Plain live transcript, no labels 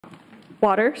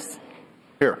Waters.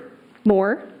 Here.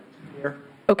 Moore. Here.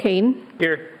 O'Kane.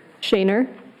 Here. Shaner.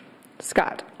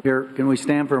 Scott. Here, can we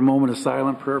stand for a moment of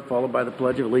silent prayer followed by the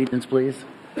Pledge of Allegiance, please?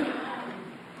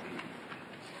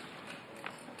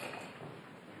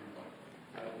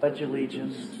 Pledge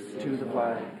allegiance to the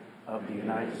flag of the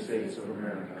United States of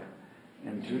America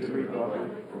and to the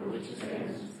republic for which it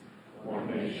stands, one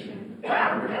nation,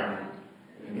 under God,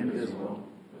 indivisible,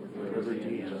 with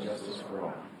liberty and justice for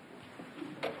all.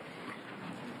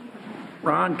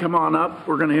 Ron, come on up.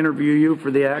 We're going to interview you for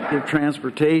the active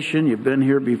transportation. You've been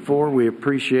here before. We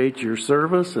appreciate your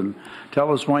service, and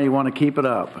tell us why you want to keep it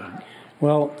up.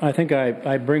 Well, I think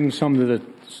I bring some of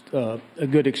a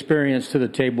good experience to the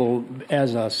table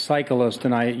as a cyclist,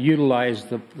 and I utilize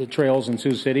the trails in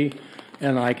Sioux City,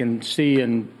 and I can see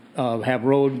and have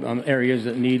road areas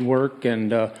that need work,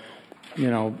 and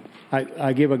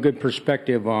I give a good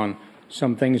perspective on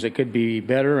some things that could be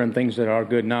better and things that are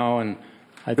good now, and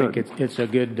I think it's a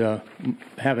good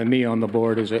having me on the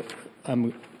board.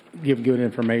 I'm give good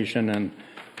information, and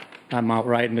I'm out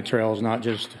riding the trails, not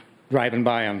just driving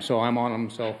by them. So I'm on them,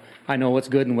 so I know what's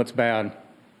good and what's bad.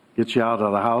 Gets you out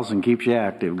of the house and keeps you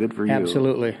active. Good for you.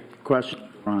 Absolutely. Question,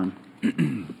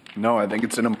 Ron? No, I think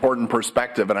it's an important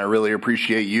perspective, and I really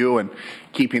appreciate you and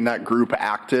keeping that group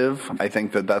active. I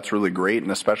think that's really great,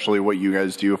 and especially what you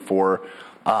guys do for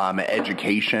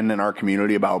education in our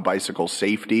community about bicycle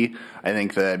safety. I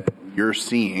think that you're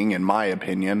seeing, in my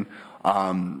opinion,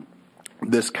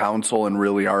 this council and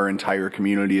really our entire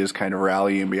community is kind of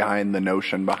rallying behind the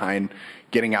notion behind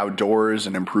getting outdoors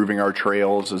and improving our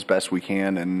trails as best we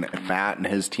can. And Matt and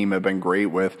his team have been great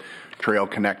with trail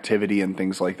connectivity and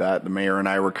things like that. The mayor and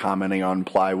I were commenting on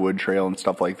plywood trail and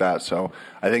stuff like that. So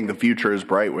I think the future is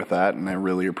bright with that, and I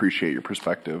really appreciate your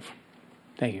perspective.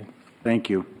 Thank you.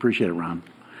 Thank you. Appreciate it, Ron.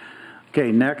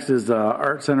 Okay, next is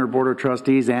Art Center Board of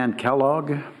Trustees, Ann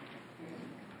Kellogg.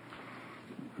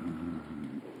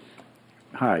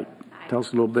 Hi. Tell us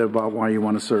a little bit about why you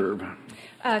want to serve.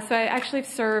 So I actually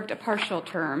served a partial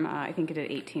term. I think I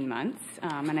did 18 months.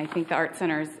 And I think the Art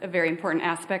Center is a very important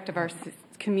aspect of our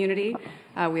community.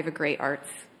 We have a great arts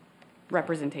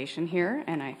representation here,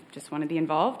 and I just want to be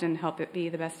involved and help it be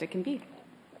the best it can be.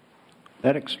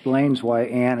 That explains why,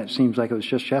 Ann, it seems like it was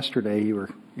just yesterday you were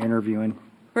interviewing.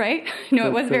 Right? No,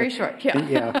 it was very short. Yeah.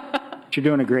 Yeah. But you're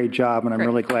doing a great job, and I'm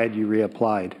really glad you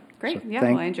reapplied. Great. So Yeah,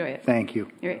 well, I enjoy it. Thank you.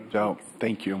 You're right. So,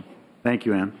 thank you. Thank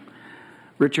you, Ann.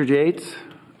 Richard Yates.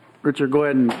 Richard, go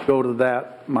ahead and go to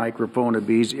that microphone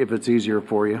if it's easier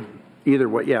for you. Either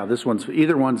way, yeah,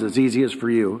 either one's as easy as for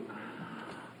you.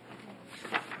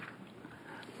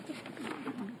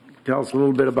 Tell us a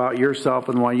little bit about yourself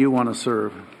and why you want to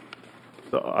serve.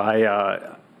 So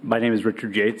my name is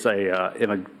Richard Yates. I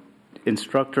am an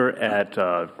instructor at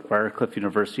Briarcliff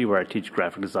University, where I teach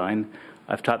graphic design.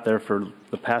 I've taught there for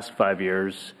the past 5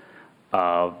 years.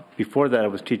 Before that, I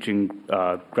was teaching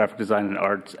graphic design and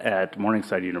arts at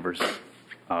Morningside University.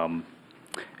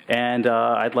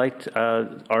 I'd like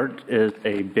art is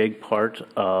a big part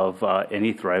of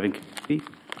any thriving community,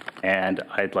 and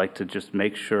I'd like to just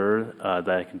make sure that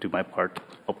I can do my part to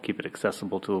help keep it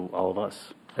accessible to all of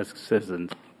us as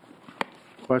citizens.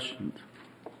 Questions?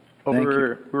 Well, we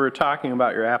were talking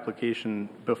about your application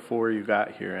before you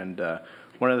got here, and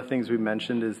one of the things we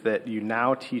mentioned is that you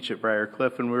now teach at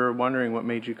Briarcliff, and we were wondering what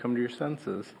made you come to your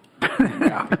senses.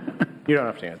 Yeah. You don't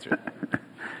have to answer it.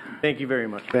 Thank you very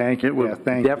much. Thank you. It would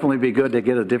definitely be good to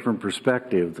get a different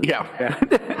perspective. Yeah.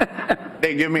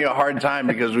 They give me a hard time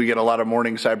because we get a lot of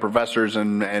Morningside professors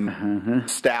and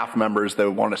staff members that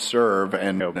want to serve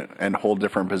and hold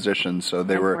different positions. So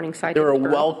they were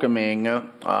welcoming. They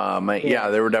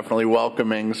were definitely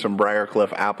welcoming some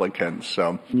Briarcliff applicants.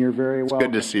 So you're very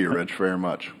welcome. Good to see you, Rich, very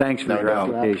much. Thanks for your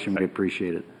application. We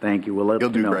appreciate it. Thank you. We'll let You'll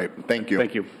do great. Thank you.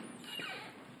 Thank you.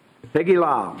 Peggy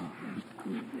Lau,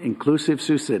 Inclusive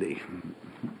Sioux City.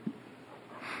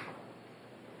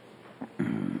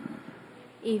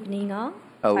 Evening, all.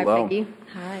 Hello. Hi, Peggy.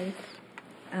 Hi.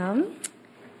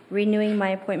 Renewing my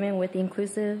appointment with the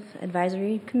Inclusive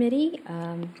Advisory Committee.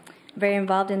 Very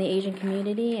involved in the Asian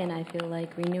community, and I feel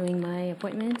like renewing my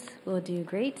appointments will do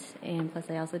great. And plus,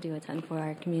 I also do a ton for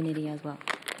our community as well.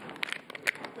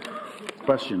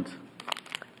 Questions?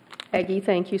 Peggy,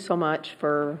 thank you so much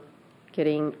for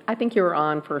getting, I think you were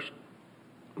on for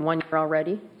 1 year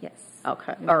already? Yes.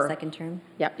 Okay. Or second term.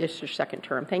 Yeah, it's your second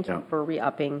term. Thank you for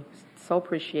re-upping. So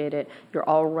appreciate it. You're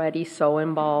already so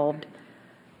involved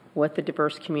with the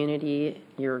diverse community.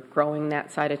 You're growing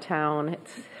that side of town.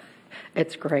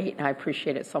 It's great. I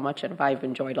appreciate it so much, and I've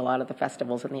enjoyed a lot of the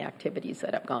festivals and the activities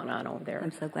that have gone on over there.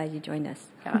 I'm so glad you joined us.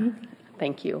 Yeah.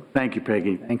 Thank you. Thank you,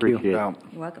 Peggy. Thank you. Appreciate it. Well,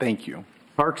 welcome. thank you.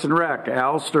 Parks and Rec,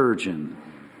 Al Sturgeon.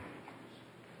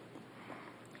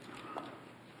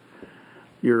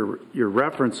 Your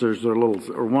references are a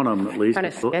little, or one of them at least.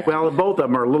 Kinda sketchy. Well, both of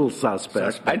them are a little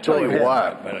suspect. I tell you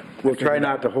what. But We'll try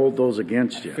not to hold those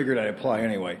against you. figured I'd apply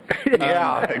anyway.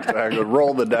 Yeah, exactly.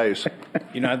 Roll the dice.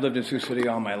 You know, I've lived in Sioux City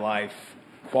all my life.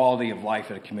 Quality of life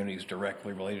in a community is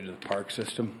directly related to the park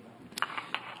system.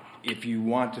 If you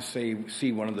want to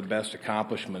see one of the best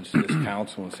accomplishments this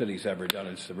council and city's ever done,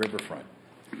 it's the riverfront.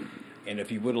 And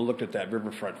if you would have looked at that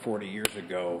riverfront 40 years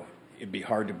ago, it'd be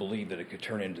hard to believe that it could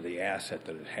turn into the asset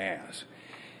that it has.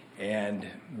 And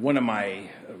one of my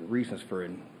reasons for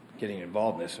getting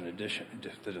involved in this, in addition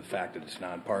to the fact that it's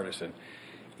nonpartisan,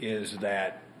 is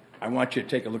that I want you to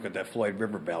take a look at that Floyd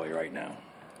River Valley right now.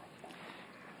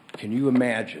 Can you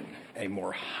imagine a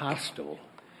more hostile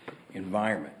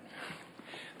environment?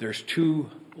 There's 2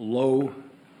 low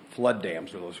flood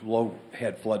dams, or those low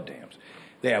head flood dams.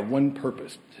 They have one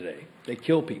purpose today. They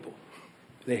kill people.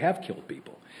 They have killed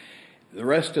people. The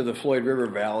rest of the Floyd River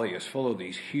Valley is full of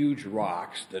these huge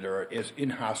rocks that are as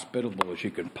inhospitable as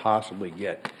you can possibly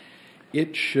get.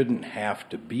 It shouldn't have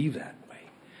to be that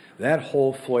way. That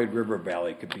whole Floyd River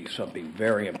Valley could be something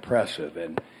very impressive,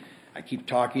 and I keep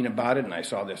talking about it, and I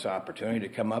saw this opportunity to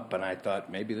come up, and I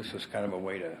thought maybe this is kind of a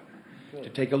way to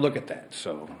take a look at that.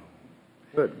 So,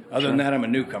 Good. Other than that, I'm a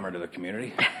newcomer to the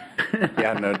community.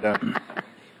 Yeah, no doubt.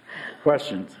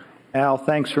 Questions? Al,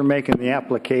 thanks for making the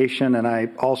application, and I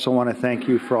also want to thank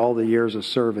you for all the years of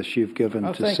service you've given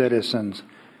to thank you. citizens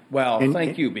Well,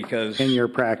 thank you, because in your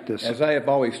practice. as I have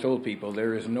always told people,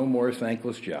 there is no more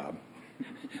thankless job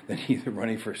than either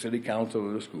running for city council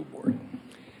or the school board.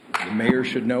 The mayor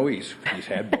should know he's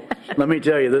had both. Let me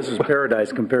tell you, this is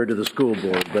paradise compared to the school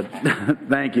board, but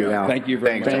thank you, Al. Thank you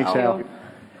very much. Thanks, Al.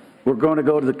 We're going to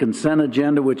go to the consent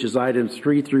agenda, which is items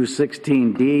 3 through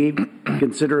 16D.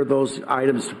 Consider those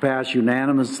items to pass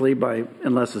unanimously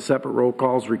unless a separate roll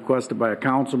call is requested by a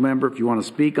council member. If you want to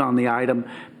speak on the item,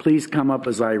 please come up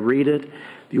as I read it.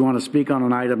 If you want to speak on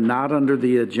an item not under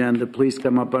the agenda, please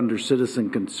come up under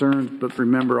citizen concerns. But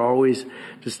remember always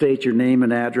to state your name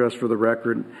and address for the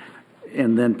record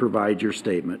and then provide your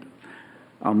statement.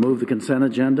 I'll move the consent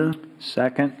agenda.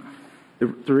 Second.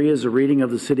 3 is a reading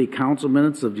of the City Council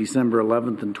minutes of December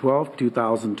 11th and 12th,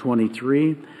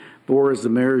 2023. 4 is the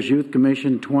Mayor's Youth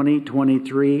Commission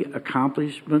 2023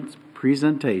 Accomplishments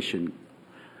Presentation.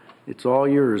 It's all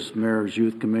yours, Mayor's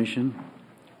Youth Commission.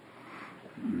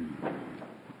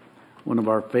 One of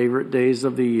our favorite days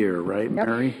of the year, right,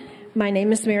 Mary? My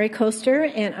name is Mary Coaster,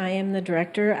 and I am the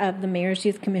director of the Mayor's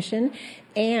Youth Commission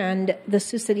and the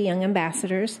Sioux City Young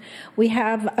Ambassadors. We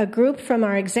have a group from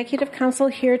our executive council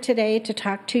here today to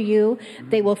talk to you.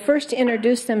 They will first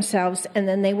introduce themselves, and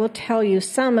then they will tell you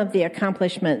some of the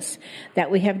accomplishments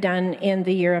that we have done in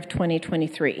the year of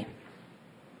 2023.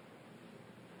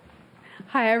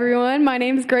 Hi, everyone. My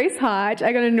name is Grace Hodge.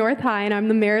 I go to North High, and I'm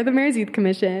the mayor of the Mayor's Youth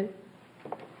Commission.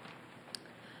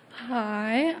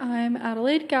 Hi, I'm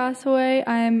Adelaide Gasaway.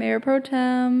 I am Mayor Pro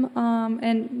Tem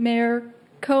and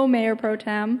co-Mayor Pro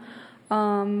Tem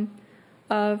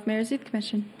of Mayor's Youth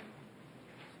Commission.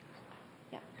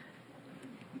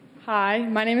 Hi,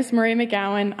 my name is Marie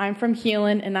McGowan. I'm from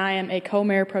Heelan, and I am a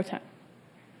co-Mayor Pro Tem.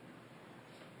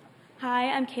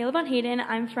 Hi, I'm Kayla Von Hayden.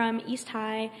 I'm from East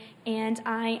High, and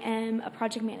I am a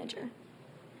project manager.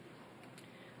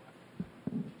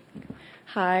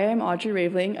 Hi, I'm Audrey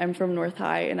Raveling. I'm from North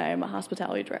High, and I am a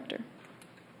hospitality director.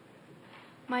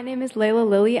 My name is Layla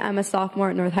Lilly. I'm a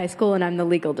sophomore at North High School, and I'm the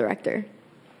legal director.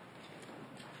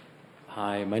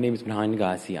 Hi, my name is Mahan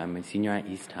Nagasi. I'm a senior at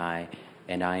East High,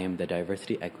 and I am the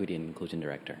Diversity, Equity, and Inclusion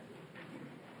Director.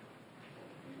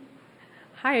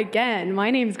 Hi again.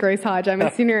 My name is Grace Hodge. I'm a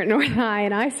senior at North High,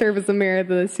 and I serve as the mayor of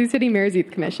the Sioux City Mayor's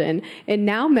Youth Commission. And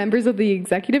now members of the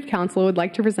Executive Council would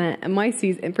like to present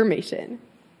MYC's information.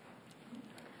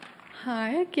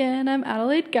 Hi again, I'm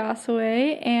Adelaide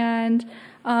Gasaway and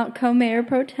co-Mayor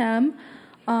Pro Tem,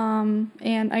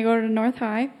 and I go to North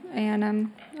High, and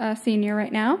I'm a senior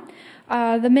right now.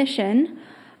 The mission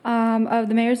of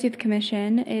the Mayor's Youth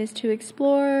Commission is to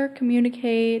explore,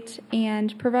 communicate,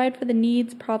 and provide for the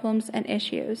needs, problems, and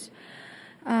issues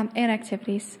and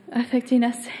activities affecting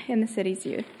us in the city's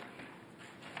youth.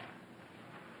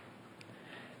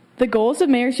 The goals of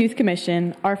Mayor's Youth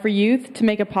Commission are for youth to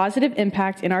make a positive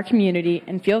impact in our community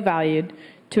and feel valued,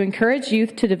 to encourage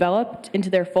youth to develop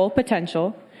into their full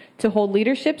potential, to hold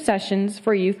leadership sessions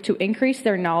for youth to increase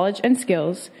their knowledge and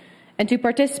skills, and to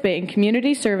participate in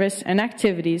community service and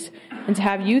activities, and to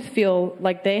have youth feel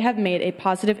like they have made a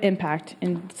positive impact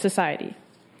in society.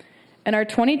 And our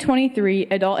 2023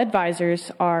 adult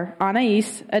advisors are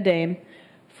Anais Adame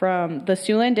from the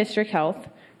Siouxland District Health,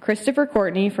 Christopher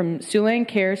Courtney from Siouxland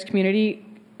Cares Community,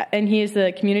 and he is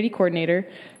the community coordinator,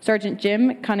 Sergeant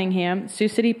Jim Cunningham, Sioux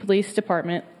City Police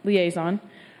Department liaison,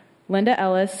 Linda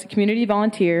Ellis, community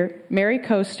volunteer, Mary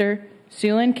Coaster,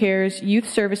 Siouxland Cares Youth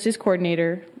Services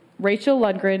Coordinator, Rachel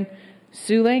Lundgren,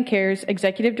 Siouxland Cares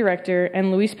Executive Director,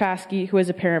 and Luis Paskey, who is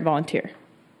a parent volunteer.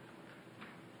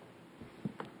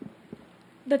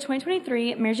 The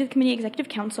 2023 Mayor's Youth Committee Executive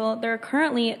Council, there are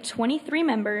currently 23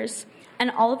 members,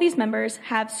 and all of these members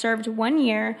have served 1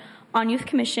 year on Youth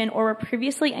Commission or were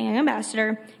previously a Young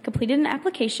Ambassador, completed an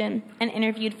application, and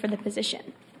interviewed for the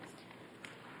position.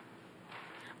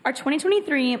 Our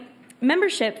 2023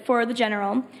 membership for the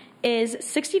general is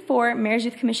 64 Mayor's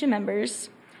Youth Commission members,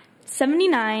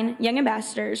 79 Young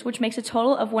Ambassadors, which makes a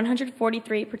total of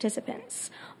 143 participants.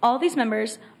 All these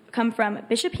members come from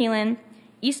Bishop Heelan,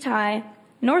 East High,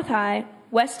 North High,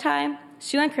 West High,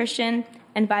 Siouxland Christian,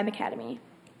 and Vibe Academy.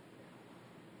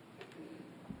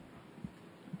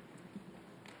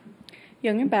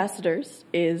 Young Ambassadors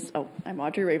is, I'm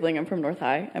Audrey Raveling, I'm from North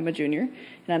High, I'm a junior,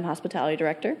 and I'm Hospitality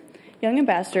Director. Young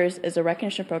Ambassadors is a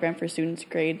recognition program for students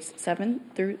grades 7th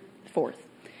through 4th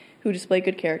who display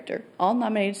good character. All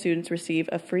nominated students receive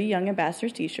a free Young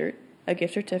Ambassadors t-shirt, a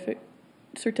gift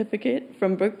certificate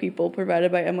from Brook People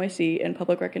provided by NYC, and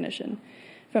public recognition.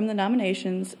 From the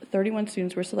nominations, 31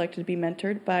 students were selected to be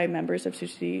mentored by members of Sioux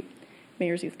City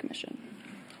Mayor's Youth Commission.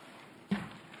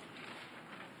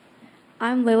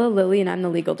 I'm Layla Lilly, and I'm the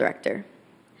legal director.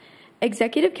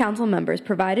 Executive Council members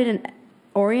provided an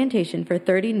orientation for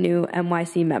 30 new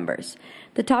NYC members.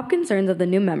 The top concerns of the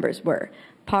new members were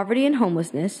poverty and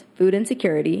homelessness, food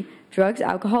insecurity, drugs,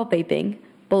 alcohol, vaping,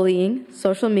 bullying,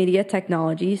 social media,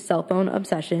 technology, cell phone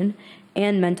obsession,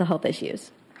 and mental health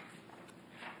issues.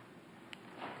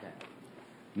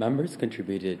 Members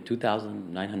contributed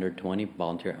 2,920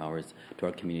 volunteer hours to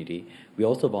our community. We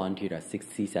also volunteered at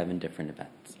 67 different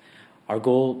events. Our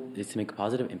goal is to make a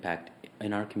positive impact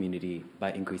in our community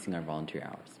by increasing our volunteer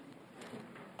hours.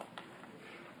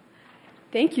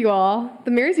 Thank you all.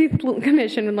 The Mayor's Youth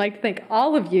Commission would like to thank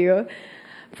all of you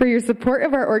for your support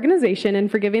of our organization and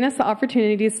for giving us the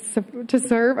opportunities to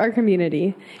serve our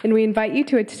community. And we invite you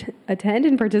to attend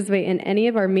and participate in any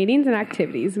of our meetings and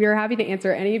activities. We are happy to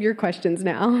answer any of your questions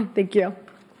now. Thank you.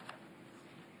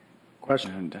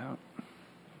 Question? No doubt.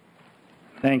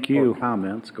 Thank you. Or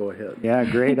comments, go ahead. Yeah,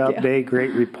 great update,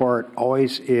 great report.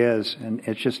 Always is, and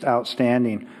it's just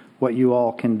outstanding what you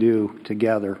all can do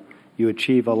together. You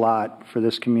achieve a lot for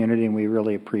this community, and we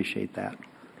really appreciate that.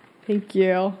 Thank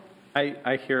you.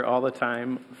 I hear all the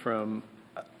time from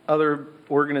other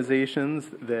organizations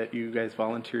that you guys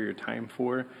volunteer your time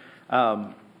for.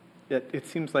 It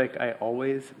seems like I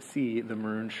always see the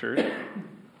maroon shirt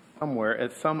somewhere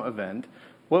at some event.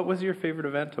 What was your favorite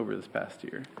event over this past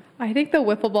year? I think the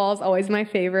wiffle ball is always my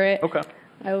favorite. Okay.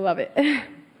 I love it.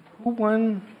 Who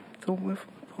won the wiffle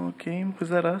ball game? Was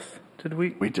that us? Did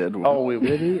we? We did. Oh, we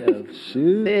City of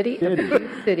Sioux City.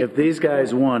 If these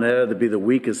guys won, that would be the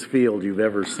weakest field you've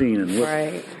ever seen. In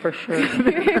Right, for sure.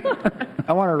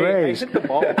 I want to raise. I hit the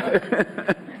ball.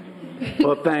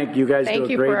 Well, thank you. You guys Thank do a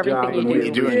you for great job. everything and you we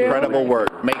You do incredible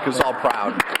work. Make us all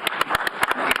proud.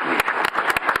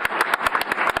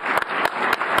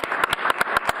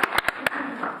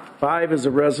 Five is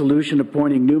a resolution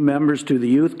appointing new members to the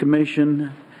Youth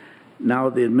Commission. Now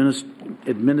the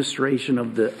administering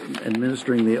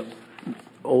the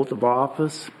oath of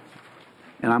office.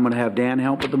 And I'm going to have Dan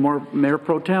help with the Mayor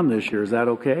Pro Tem this year. Is that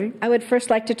okay? I would first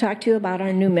like to talk to you about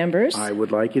our new members. I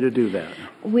would like you to do that.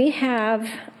 We have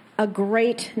a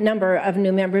great number of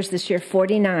new members this year,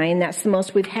 49. That's the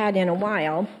most we've had in a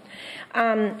while.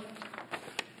 Of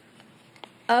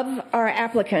our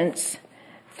applicants,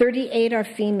 38 are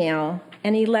female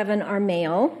and 11 are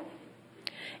male.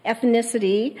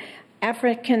 Ethnicity,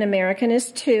 African American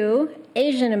is 2,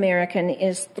 Asian American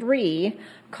is 3,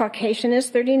 Caucasian is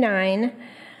 39,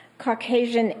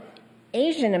 Caucasian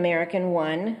Asian American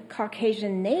 1,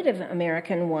 Caucasian Native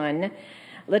American 1,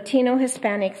 Latino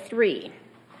Hispanic 3.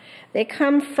 They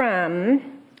come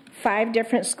from 5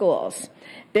 different schools: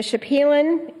 Bishop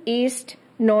Heelan, East,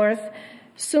 North,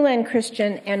 Siouxland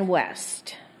Christian, and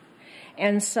West.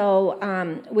 And so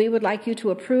we would like you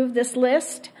to approve this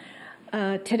list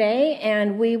today,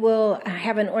 and we will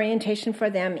have an orientation for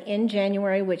them in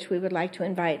January, which we would like to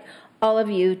invite all of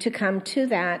you to come to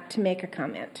that to make a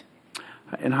comment.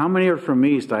 And how many are from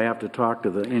East? I have to talk to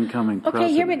the incoming president.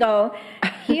 Okay, here we go.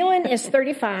 Heelan is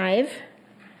 35,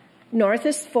 North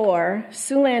is 4,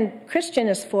 Siouxland Christian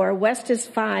is 4, West is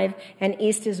 5, and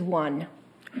East is 1.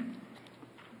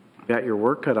 Got your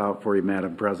work cut out for you,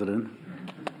 Madam President.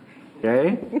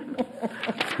 Okay?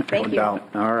 Thank you. All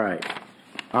right.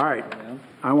 All right.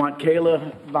 I want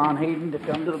Kayla Von Hayden to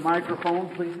come to the microphone.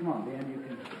 Please come on, Dan.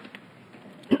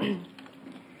 You can.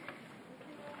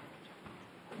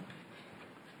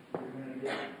 You're going to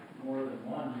get more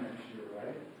than one next year,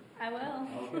 right? I will.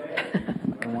 Okay.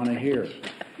 I want to hear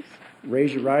it.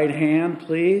 Raise your right hand,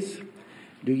 please.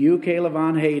 Do you, Kayla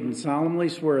Von Hayden, solemnly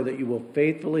swear that you will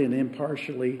faithfully and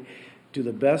impartially, to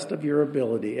the best of your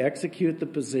ability, execute the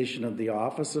position of the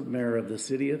office of mayor of the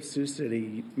city of Sioux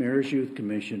City Mayor's Youth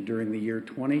Commission during the year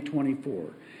 2024,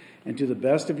 and to the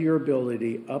best of your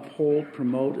ability, uphold,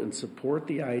 promote, and support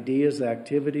the ideas,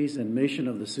 activities, and mission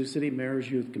of the Sioux City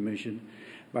Mayor's Youth Commission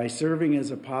by serving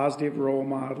as a positive role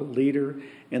model, leader,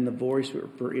 and the voice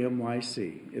for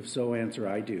MYC? If so, answer,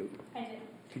 I do. I do.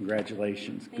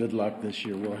 Congratulations. Good luck this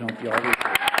year. We'll help you all.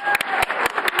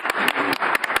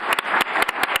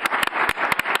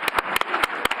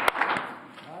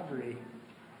 Audrey.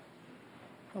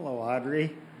 Hello,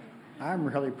 Audrey. I'm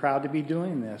really proud to be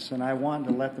doing this, and I wanted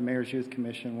to let the Mayor's Youth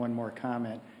Commission one more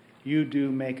comment. You do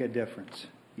make a difference.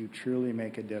 You truly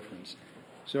make a difference.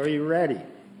 So are you ready?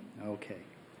 Okay.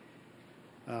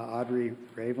 Audrey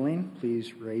Raveling,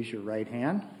 please raise your right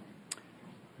hand.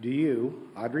 Do you,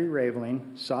 Audrey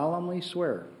Raveling, solemnly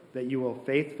swear that you will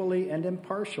faithfully and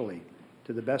impartially,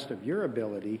 to the best of your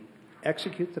ability,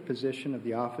 execute the position of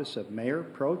the office of Mayor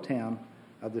Pro Tem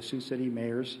of the Sioux City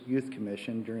Mayor's Youth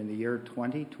Commission during the year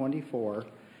 2024,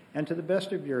 and to the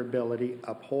best of your ability,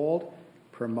 uphold,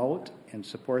 promote, and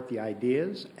support the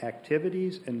ideas,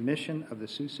 activities, and mission of the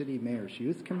Sioux City Mayor's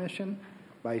Youth Commission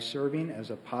by serving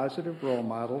as a positive role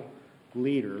model,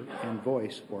 leader, and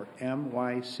voice for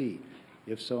MYC?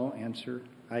 If so, answer,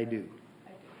 I do.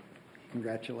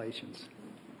 Congratulations.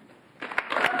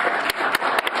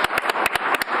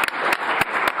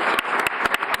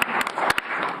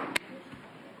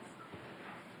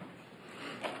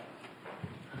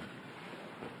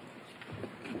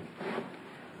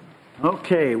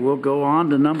 Okay, we'll go on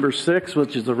to number 6,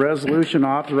 which is a resolution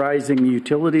authorizing the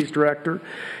Utilities Director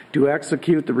to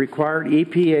execute the required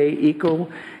EPA,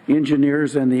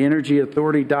 Eco-Engineers, and the Energy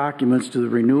Authority documents to the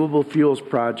Renewable Fuels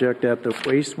Project at the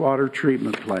wastewater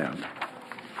treatment plant.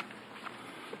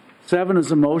 7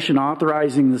 is a motion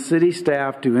authorizing the city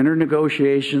staff to enter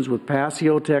negotiations with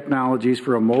Passio Technologies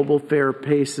for a mobile fare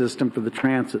pay system for the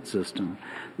transit system.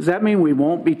 Does that mean we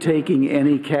won't be taking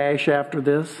any cash after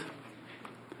this?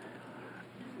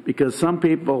 Because some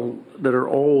people that are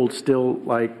old still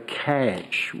like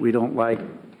cash. We don't like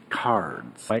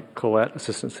cards. Mike Collette,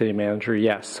 Assistant City Manager,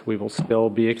 yes, we will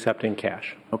still be accepting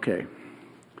cash. Okay.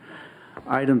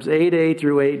 Items 8A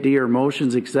through 8D are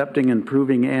motions accepting and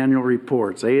approving annual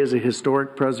reports. A is a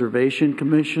Historic Preservation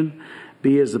Commission.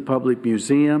 B is the Public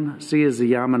Museum. C is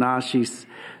the Yamanashi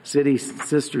City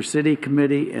Sister City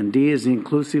Committee. And D is the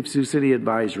Inclusive Sioux City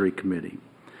Advisory Committee.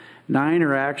 9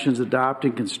 are actions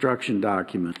adopting construction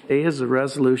documents. A is a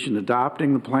resolution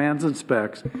adopting the plans and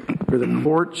specs for the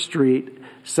Court Street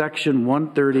Section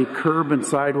 130 Curb and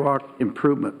Sidewalk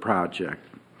Improvement Project.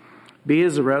 B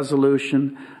is a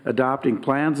resolution adopting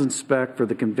plans and spec for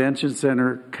the Convention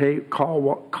Center call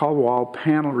wall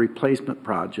panel replacement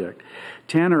project.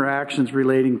 10 are actions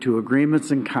relating to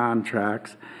agreements and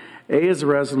contracts. A is a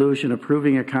resolution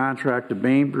approving a contract to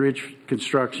Bainbridge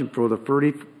Construction for the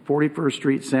 41st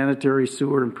Street Sanitary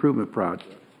Sewer Improvement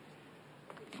Project.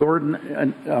 Gordon,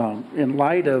 in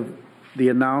light of the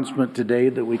announcement today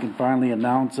that we can finally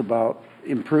announce about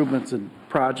improvements and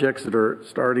projects that are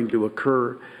starting to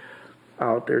occur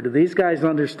out there, do these guys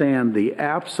understand the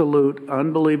absolute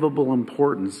unbelievable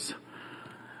importance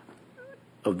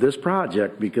of this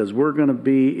project? Because we're going to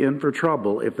be in for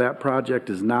trouble if that project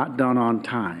is not done on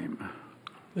time.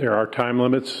 There are time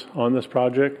limits on this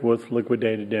project with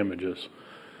liquidated damages.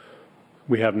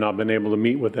 We have not been able to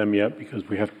meet with them yet because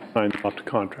we have to sign off the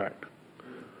contract.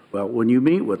 Well, when you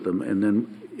meet with them, and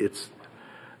then it's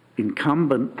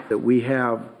incumbent that we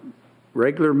have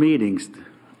regular meetings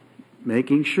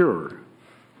making sure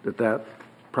that that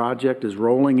project is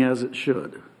rolling as it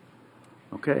should.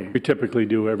 Okay. We typically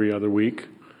do every other week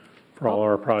for all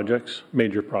our projects,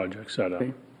 major projects set up.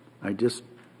 Okay.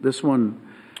 This one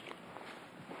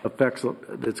affects,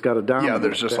 it's got a down. Yeah,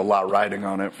 there's just a lot riding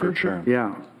on it for sure.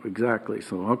 Yeah, exactly.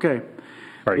 So, okay.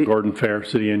 All right, Gordon Fair,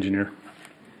 City Engineer.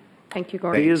 Thank you,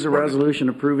 Gordon. A is a resolution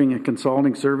approving a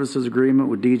consulting services agreement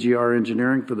with DGR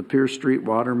Engineering for the Pierce Street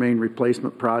Water Main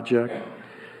Replacement Project.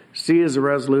 C is a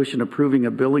resolution approving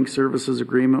a billing services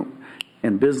agreement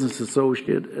and business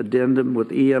associate addendum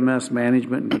with EMS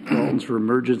Management and Consultants for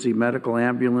emergency medical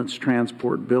ambulance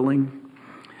transport billing.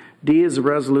 D is a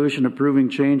resolution approving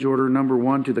change order number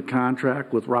 1 to the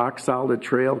contract with Rock Solid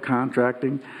Trail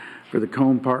Contracting for the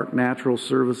Cone Park Natural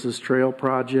Services Trail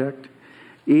Project.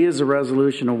 E is a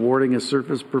resolution awarding a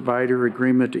service provider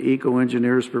agreement to Eco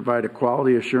Engineers to provide a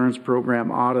quality assurance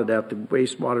program audit at the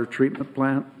wastewater treatment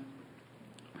plant.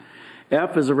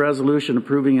 F is a resolution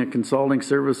approving a consulting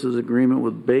services agreement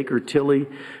with Baker Tilly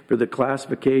for the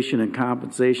classification and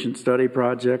compensation study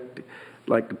project. I'd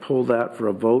like to pull that for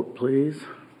a vote, please.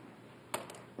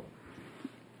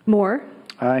 Moore.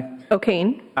 Aye.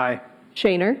 O'Kane. Aye.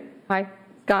 Shaner. Aye.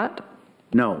 Scott.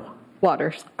 No.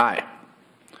 Waters. Aye.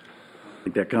 I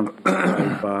think that comes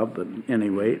Bob, but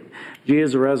anyway. G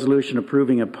is a resolution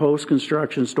approving a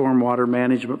post-construction stormwater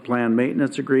management plan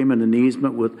maintenance agreement and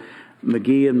easement with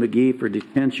McGee and McGee for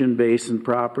detention basin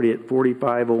property at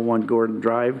 4501 Gordon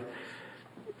Drive.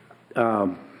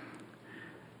 A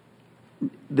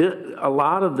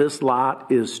lot of this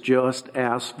lot is just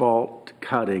asphalt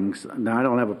cuttings. Now, I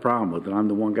don't have a problem with it. I'm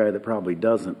the one guy that probably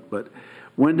doesn't. But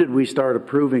when did we start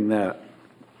approving that?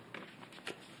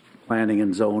 Planning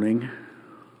and zoning.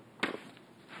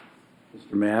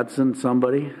 Mr. Madsen,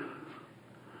 somebody?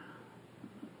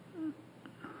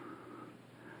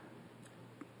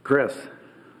 Chris,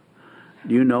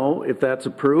 do you know if that's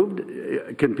approved?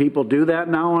 Can people do that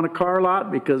now on a car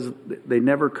lot? Because they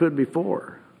never could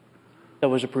before. That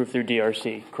was approved through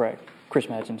DRC, correct. Chris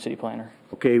Madsen, city planner.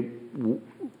 Okay,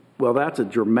 well, that's a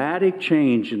dramatic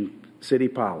change in city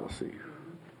policy.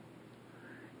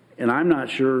 And I'm not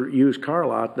sure used car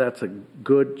lot, that's a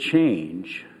good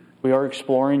change. We are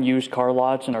exploring used car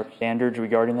lots and our standards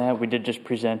regarding that. We did just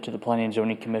present to the Planning and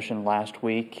Zoning Commission last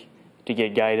week to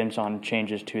get guidance on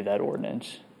changes to that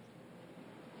ordinance.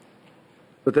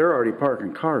 But they're already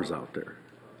parking cars out there.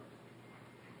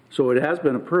 So it has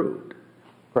been approved.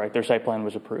 Correct, their site plan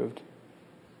was approved.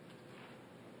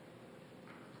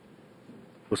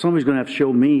 Well, somebody's going to have to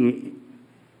show me,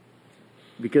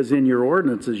 because in your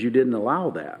ordinances you didn't allow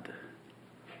that.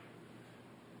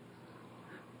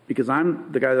 Because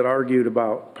I'm the guy that argued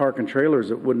about parking trailers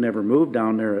that would never move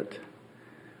down there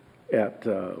at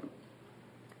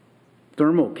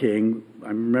Thermo King. I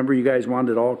remember you guys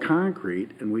wanted all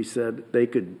concrete, and we said they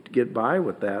could get by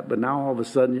with that. But now all of a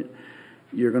sudden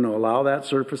you're going to allow that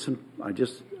surface, and I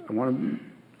want to,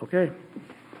 okay.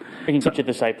 We can teach you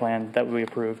the site plan that we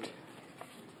approved.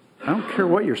 I don't care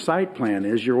what your site plan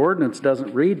is. Your ordinance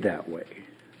doesn't read that way.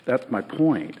 That's my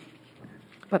point.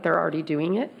 But they're already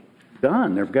doing it?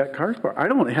 Done. They've got cars parked.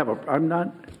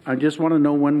 I just want to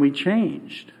know when we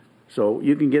changed. So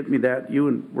you can get me that, you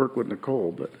and work with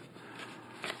Nicole, but.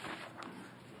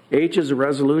 H is a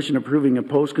resolution approving a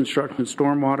post-construction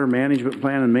stormwater management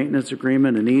plan and maintenance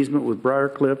agreement and easement with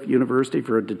Briarcliff University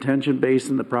for a detention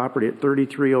basin, the property at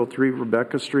 3303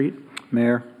 Rebecca Street.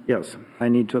 Mayor? Yes. I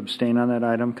need to abstain on that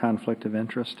item, conflict of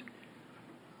interest.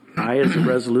 I is a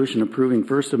resolution approving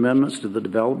First Amendments to the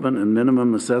development and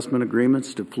minimum assessment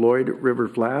agreements to Floyd River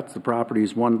Flats. The property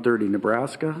is 130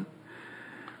 Nebraska.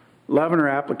 11 are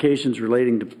applications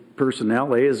relating to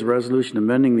personnel. A is a resolution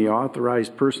amending the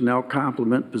authorized personnel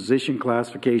complement position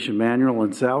classification manual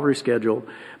and salary schedule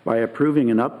by approving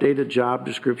an updated job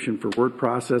description for word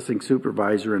processing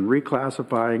supervisor and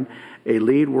reclassifying a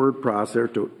lead word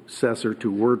processor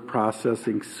to word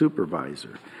processing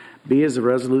supervisor. B is a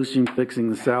resolution fixing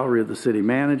the salary of the city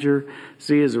manager.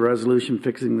 C is a resolution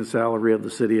fixing the salary of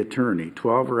the city attorney.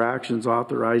 12 are actions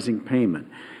authorizing payment.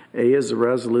 A is a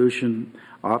resolution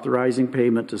authorizing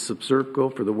payment to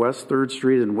Subservco for the West 3rd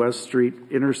Street and West Street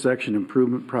intersection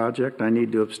improvement project. I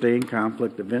need to abstain,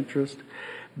 conflict of interest.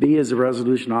 B is a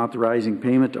resolution authorizing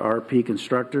payment to RP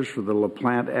Constructors for the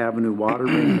LaPlante Avenue water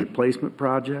main replacement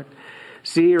project.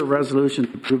 C are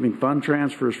resolutions approving fund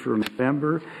transfers for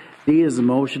November. D is a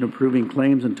motion approving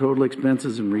claims and total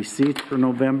expenses and receipts for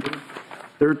November.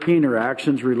 13 are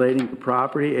actions relating to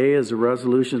property. A is a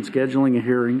resolution scheduling a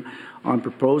hearing on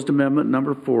proposed amendment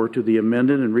number 4 to the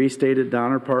amended and restated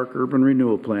Donner Park Urban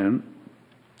Renewal Plan,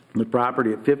 the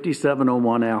property at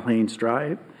 5701 Al Haynes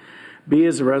Drive. B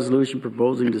is a resolution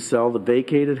proposing to sell the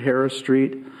vacated Harris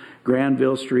Street,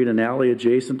 Granville Street, and alley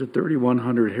adjacent to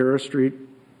 3100 Harris Street.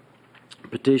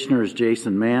 Petitioner is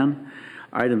Jason Mann.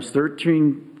 Items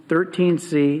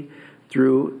 13C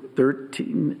through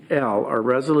 13L are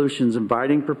resolutions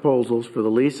inviting proposals for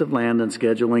the lease of land and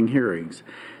scheduling hearings.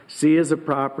 C is a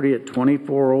property at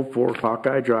 2404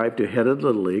 Hawkeye Drive to Head of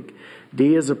Little League.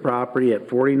 D is a property at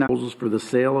 49 proposals for the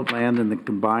sale of land in the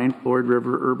combined Floyd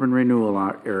River urban renewal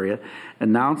area,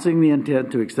 announcing the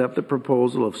intent to accept the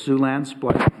proposal of Siouxland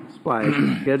Splash,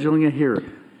 scheduling a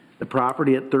hearing. The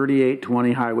property at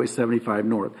 3820 Highway 75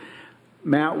 North.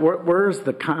 Matt, where's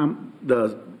the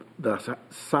the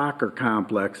soccer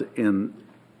complex in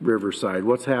Riverside.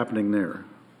 What's happening there?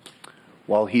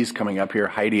 While he's coming up here,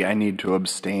 Heidi, I need to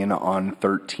abstain on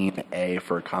 13A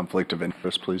for a conflict of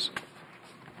interest, please.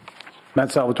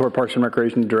 Matt Salvatore, Parks and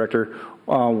Recreation Director.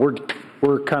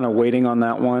 We're kind of waiting on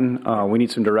that one. We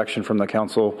need some direction from the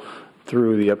council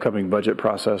through the upcoming budget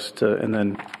process and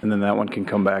then that one can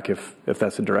come back if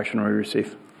that's the direction we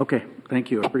receive. Okay,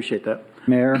 thank you. I appreciate that.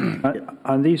 Mayor,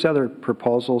 on these other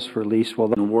proposals for lease,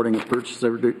 will awarding a purchase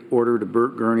order to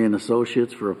Burt Gurney and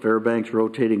Associates for a Fairbanks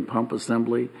rotating pump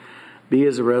assembly. B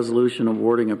is a resolution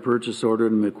awarding a purchase order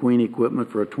to McQueen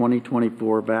Equipment for a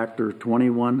 2024 Vector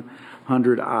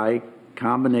 2100i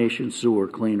combination sewer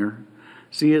cleaner.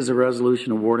 C is a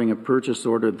resolution awarding a purchase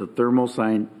order to Thermo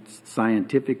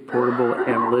Scientific Portable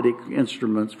Analytic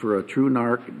Instruments for a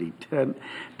TrueNarc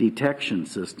detection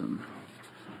system.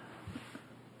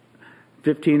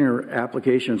 15 are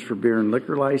applications for beer and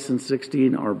liquor license.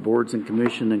 16 are boards and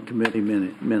commission and committee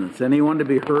minutes. Anyone to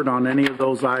be heard on any of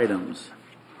those items?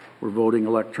 We're voting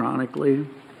electronically.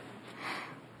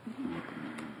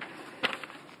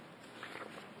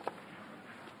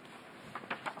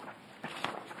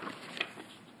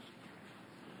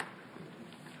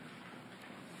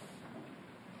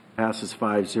 Passes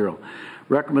 5-0.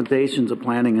 Recommendations of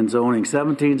Planning and Zoning.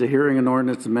 17 is a hearing and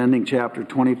ordinance amending Chapter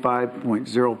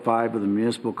 25.05 of the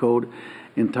Municipal Code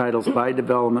entitled By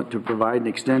Development to provide an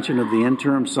extension of the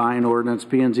interim sign ordinance.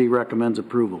 P&Z recommends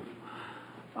approval.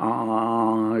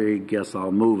 I guess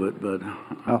I'll move it, but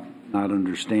I'm not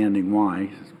understanding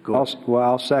why.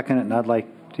 I'll second it, and I'd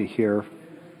like to hear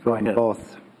from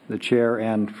both the chair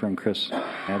and from Chris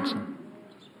Madsen.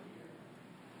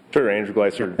 Sure, Andrew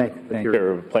Gleiser,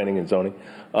 Chair of Planning and Zoning.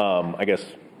 I guess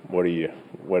what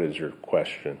is your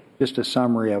question? Just a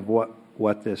summary of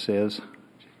what this is,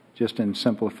 just in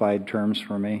simplified terms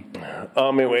for me.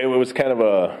 It was kind of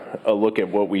a look at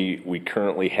what we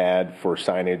currently had for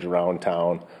signage around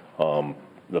town,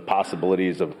 the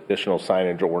possibilities of additional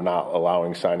signage or not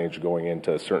allowing signage going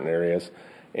into certain areas,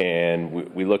 and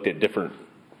we looked at different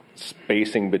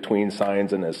spacing between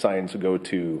signs, and as signs go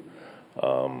to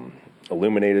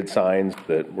illuminated signs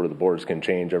where the boards can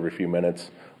change every few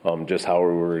minutes, just how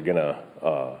we were going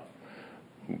to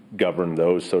govern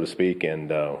those, so to speak, and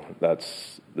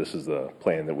this is the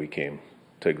plan that we came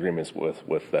to agreements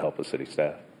with the help of city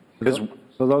staff.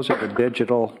 So those are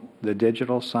the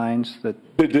digital signs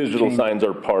that the digital signs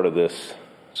are part of this.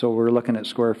 So we're looking at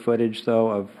square footage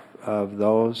though of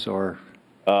those, or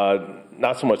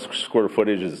not so much square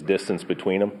footage as distance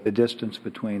between them. The distance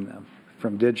between them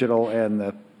from digital and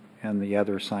the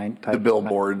other sign type. The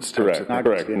billboards.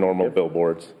 Correct. Normal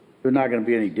billboards. They're not going to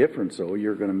be any different, so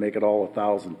you're going to make it all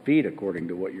 1,000 feet according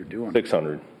to what you're doing.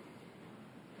 600.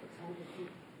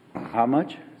 How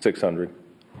much? 600.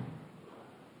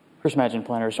 Chris Madsen,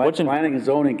 planners. Planning and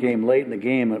zoning came late in the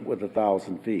game with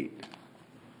 1,000 feet.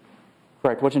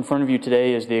 Correct. What's in front of you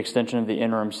today is the extension of the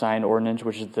interim sign ordinance,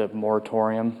 which is the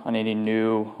moratorium on any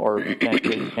new or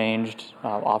potentially changed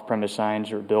off-premise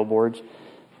signs or billboards.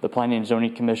 The Planning and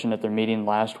Zoning Commission at their meeting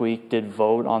last week did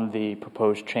vote on the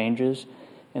proposed changes,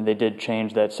 and they did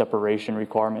change that separation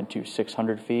requirement to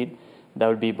 600 feet. That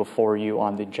would be before you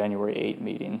on the January 8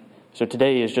 meeting. So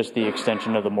today is just the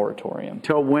extension of the moratorium.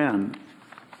 Till when?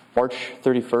 March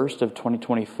 31st of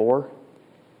 2024.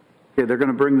 Okay, they're going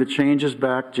to bring the changes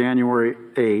back January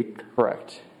 8th.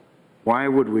 Correct. Why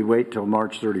would we wait till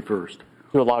March 31st?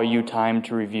 To allow you time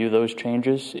to review those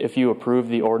changes. If you approve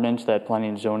the ordinance that Planning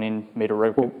and Zoning made a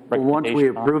recommendation once we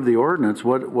approve on, the ordinance,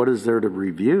 what is there to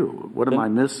review? What am I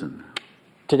missing?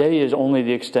 Today is only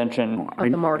the extension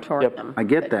of the moratorium. Yep. I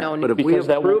get that, but if we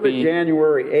approve it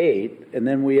January 8th and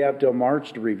then we have till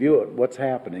March to review it, what's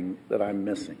happening that I'm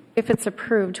missing? If it's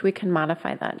approved, we can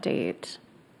modify that date.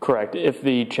 Correct. If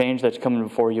the change that's coming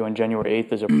before you on January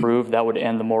 8th is approved, that would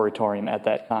end the moratorium at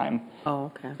that time. Oh,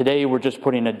 okay. Today, we're just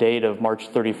putting a date of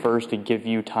March 31st to give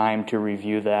you time to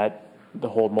review that, to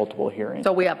hold multiple hearings.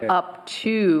 So we have up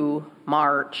to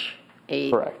March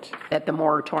 8th. Correct. That the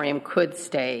moratorium could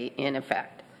stay in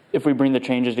effect. If we bring the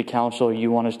changes to council, you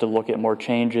want us to look at more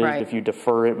changes. Right. If you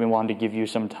defer it, we want to give you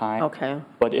some time. Okay.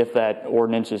 But if that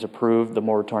ordinance is approved, the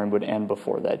moratorium would end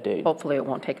before that date. Hopefully it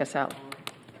won't take us out.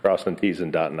 Crossing T's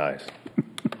and dotting I's.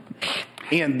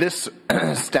 And this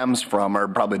stems from, or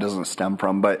probably doesn't stem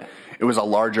from, but it was a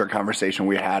larger conversation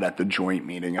we had at the joint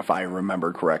meeting, if I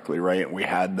remember correctly, right? We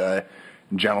had the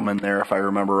gentleman there, if I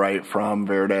remember right, from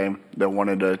Verde that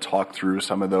wanted to talk through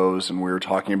some of those, and we were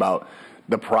talking about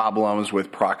the problems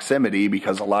with proximity,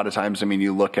 because a lot of times, I mean,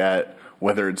 you look at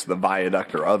whether it's the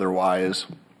viaduct or otherwise,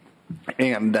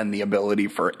 and then the ability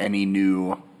for any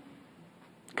new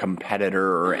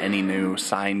competitor or any new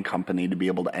sign company to be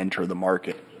able to enter the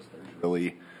market.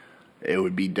 Really, it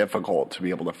would be difficult to be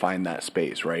able to find that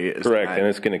space, right? Correct, and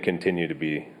it's going to continue to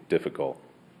be difficult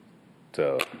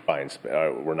to find.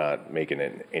 We're not making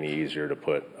it any easier to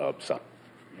put up signs.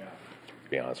 To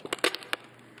be honest with you.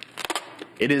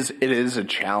 It is a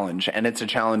challenge, and it's a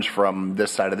challenge from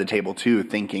this side of the table too,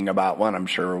 thinking about one, I'm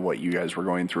sure what you guys were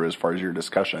going through as far as your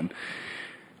discussion.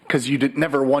 Because you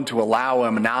never want to allow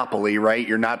a monopoly, right?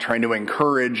 You're not trying to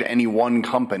encourage any one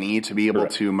company to be able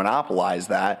to monopolize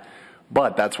that.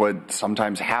 But that's what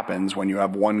sometimes happens when you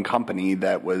have one company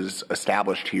that was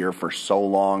established here for so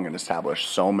long and established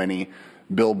so many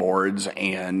billboards,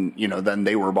 and, you know, then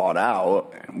they were bought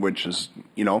out, which is,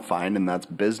 you know, fine, and that's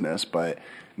business, but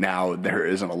now there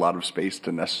isn't a lot of space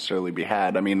to necessarily be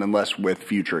had. I mean, unless with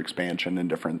future expansion and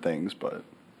different things, but.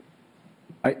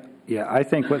 I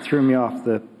think what threw me off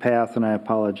the path, and I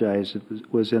apologize,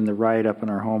 it was in the write-up in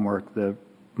our homework, the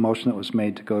motion that was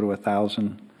made to go to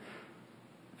 1,000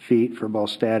 feet for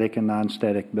both static and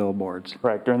non-static billboards.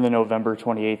 Correct. During the November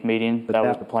 28th meeting, that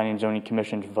was the Planning and Zoning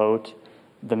Commission's vote.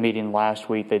 The meeting last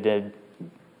week, they did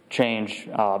change,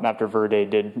 after Verde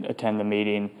did attend the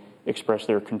meeting, express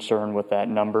their concern with that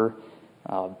number,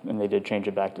 and they did change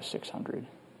it back to 600.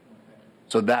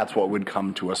 So that's what would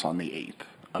come to us on the 8th.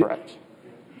 Correct.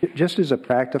 Just as a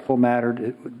practical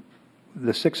matter,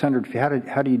 the 600 feet,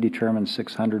 how do you determine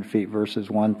 600 feet versus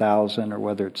 1,000, or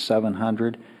whether it's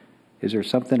 700? Is there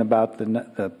something about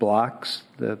the blocks,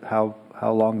 how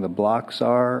long the blocks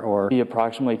are, or? Be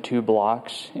approximately 2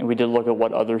 blocks, and we did look at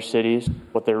what other cities,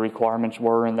 what their requirements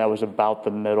were, and that was about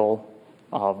the middle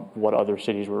of what other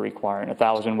cities were requiring.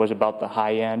 1,000 was about the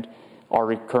high end.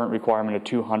 Our current requirement of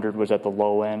 200 was at the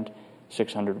low end.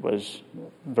 600 was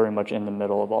very much in the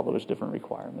middle of all those different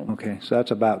requirements. Okay, so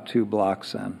that's about 2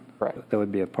 blocks then. Right. That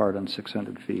would be a part on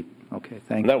 600 feet. Okay,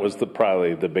 thank you. That was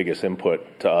probably the biggest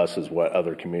input to us, is what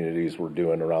other communities were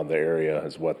doing around the area,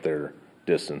 is what their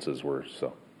distances were.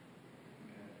 So.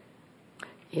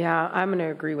 Yeah, I'm going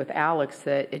to agree with Alex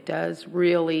that it does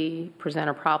really present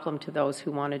a problem to those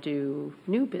who want to do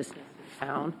new business in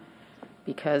town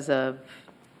because of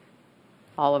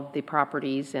all of the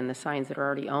properties and the signs that are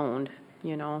already owned,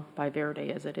 you know, by Verde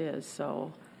as it is.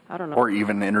 So I don't know. Or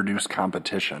even introduce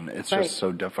competition. It's just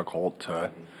so difficult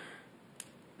to.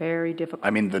 Very difficult.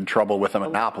 I mean, the trouble with a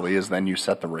monopoly is then you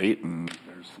set the rate, and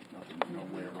there's no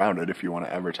way around it if you want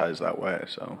to advertise that way.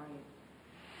 So.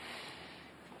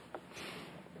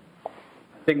 I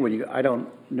think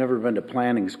never been to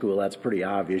planning school. That's pretty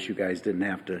obvious. You guys didn't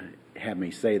have to have me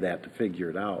say that to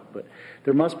figure it out. But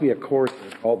there must be a course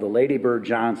called the Lady Bird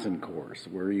Johnson course,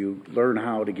 where you learn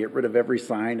how to get rid of every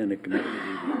sign in a community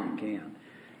that you can.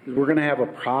 We're going to have a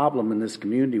problem in this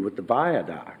community with the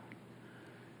viaduct.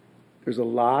 There's a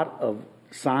lot of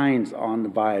signs on the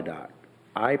viaduct.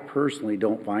 I personally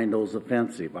don't find those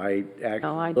offensive. I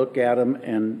actually look at them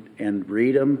and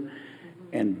read them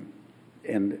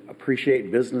and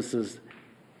appreciate businesses.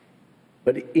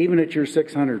 But even at your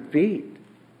 600 feet,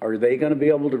 are they going to be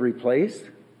able to replace?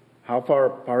 How far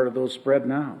apart are those spread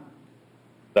now?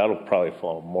 That'll probably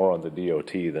fall more on the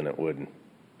DOT than it would.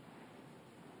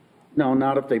 No,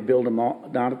 not if they build them all,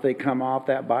 not if they come off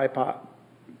that bypass.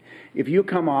 If you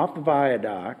come off the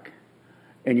viaduct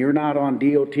and you're not on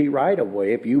DOT right of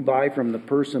way, if you buy from the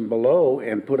person below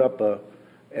and put up a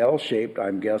L-shaped,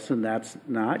 I'm guessing that's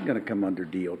not going to come under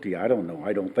DOT. I don't know.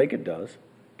 I don't think it does.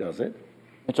 Does it?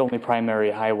 It's only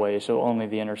primary highway, so only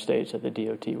the interstates that the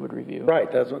DOT would review. Right.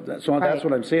 That's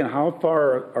what I'm saying. How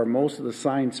far are most of the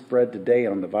signs spread today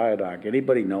on the viaduct?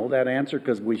 Anybody know that answer?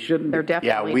 Because we shouldn't. They're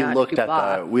definitely we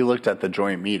looked at the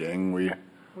joint meeting.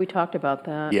 We talked about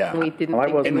that. Yeah. We didn't think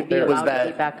it would be allowed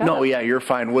to be back up. No, yeah, you're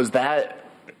fine. Was that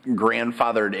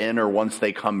grandfathered in, or once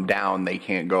they come down, they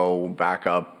can't go back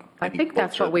up? I think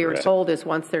that's what we were told, is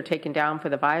once they're taken down for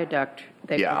the viaduct,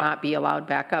 they will not be allowed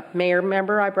back up. Mayor,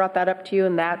 remember I brought that up to you,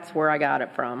 and that's where I got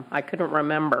it from. I couldn't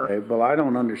remember. Okay, well, I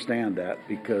don't understand that,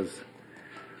 because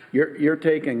you're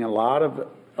taking a lot of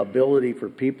ability for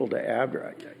people to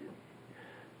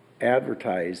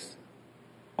advertise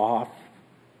off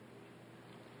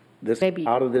this,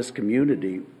 out of this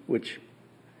community, which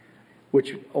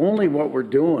only what we're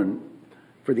doing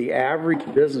for the average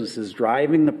business is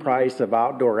driving the price of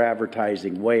outdoor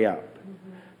advertising way up,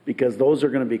 because those are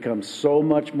going to become so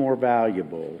much more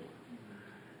valuable.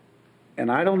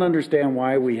 And I don't understand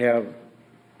why we have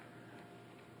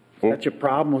such a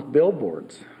problem with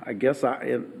billboards. I guess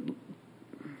I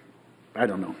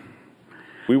don't know.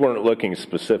 We weren't looking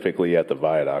specifically at the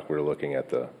viaduct. We were looking at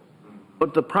the.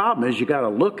 But the problem is you got to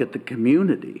look at the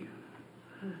community.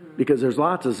 because there's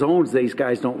lots of zones these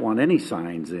guys don't want any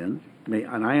signs in.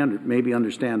 And I maybe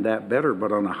understand that better,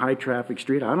 but on a high traffic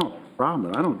street, I don't have a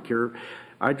problem. I don't care.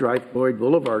 I drive Floyd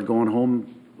Boulevard going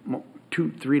home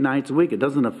 2-3 nights a week. It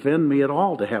doesn't offend me at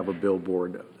all to have a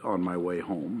billboard on my way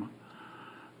home.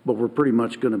 But we're pretty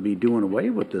much going to be doing away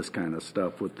with this kind of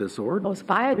stuff with this ordinance. Those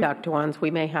viaduct ones,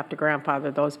 we may have to grandfather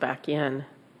those back in.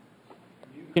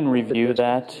 You can review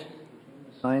that.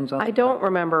 Signs on. I don't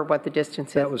remember what the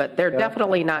distance is, but they're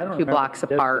definitely not 2 blocks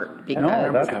apart. Because,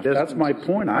 no, that's my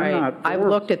point. I've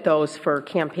looked at those for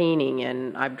campaigning,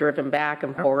 and I've driven back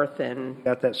and forth. And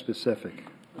got that specific?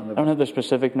 I don't have the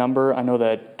specific number. I know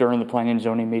that during the planning and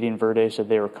zoning meeting, Verde said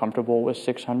they were comfortable with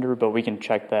 600, but we can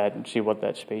check that and see what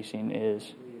that spacing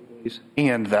is.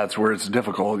 And that's where it's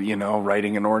difficult,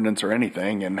 writing an ordinance or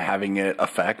anything and having it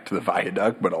affect the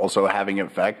viaduct, but also having it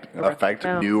affect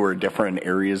new or different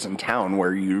areas in town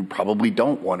where you probably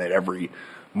don't want it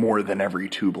more than every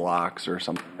 2 blocks or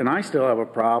something. And I still have a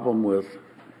problem with,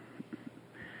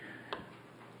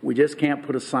 we just can't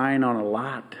put a sign on a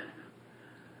lot.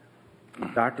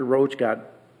 Dr. Roach got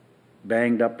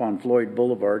banged up on Floyd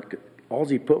Boulevard. All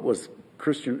he put was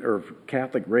Christian or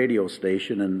Catholic radio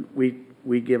station, and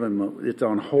we give him it's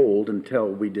on hold until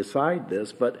we decide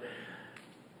this. But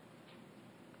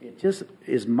it just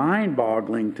is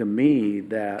mind-boggling to me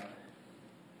that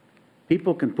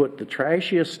people can put the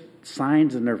trashiest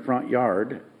signs in their front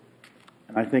yard,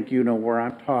 and I think you know where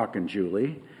I'm talking,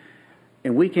 Julie,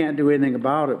 and we can't do anything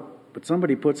about it. But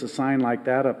somebody puts a sign like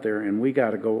that up there, and we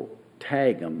got to go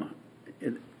tag them.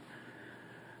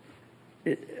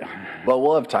 Well,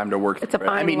 we'll have time to work through it.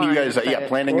 I mean, you guys,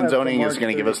 planning and zoning is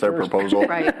going to give us their proposal.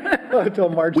 Right. Until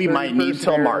March 31st. We might need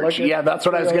till March. Yeah, that's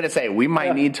what I was going to say. We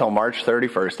might need till March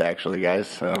 31st, actually, guys.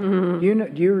 So.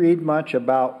 Do you read much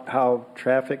about how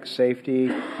traffic safety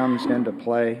comes into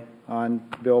play on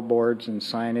billboards and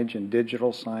signage and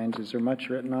digital signs? Is there much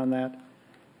written on that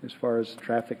as far as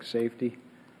traffic safety?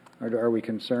 Or are we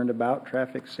concerned about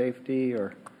traffic safety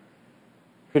or?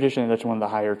 Traditionally, that's one of the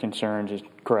higher concerns, is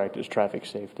traffic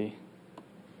safety.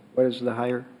 What is the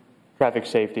higher? Traffic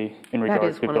safety in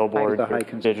regards to billboards,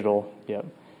 digital, yep.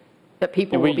 That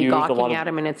people will be gawking at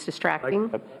them and it's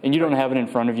distracting? And you don't have it in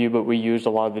front of you, but we used a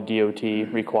lot of the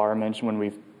DOT requirements when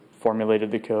we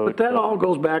formulated the code. But that all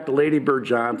goes back to Lady Bird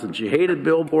Johnson. She hated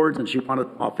billboards and she wanted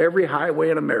them off every highway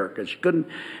in America. She couldn't,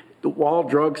 the wall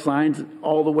drug signs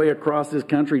all the way across this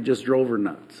country just drove her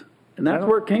nuts. And that's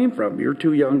where it came from. You're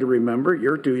too young to remember it.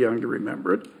 You're too young to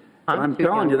remember it. I'm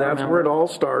telling you, that's where it all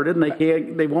started,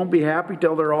 and they won't be happy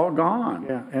till they're all gone.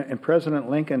 Yeah, and President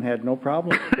Lincoln had no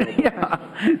problem. Yeah.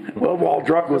 Well, Walt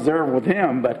Druck was there with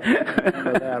him, but.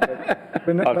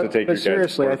 But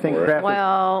seriously, I think traffic.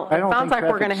 Well, it sounds like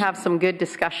we're going to have some good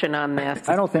discussion on this.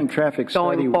 I don't think traffic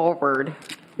going forward.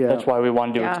 Yeah. That's why we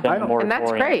wanted to extend the moratorium. And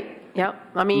that's great. Yep.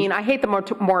 I mean, I hate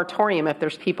the moratorium if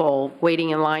there's people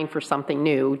waiting in line for something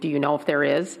new. Do you know if there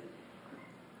is?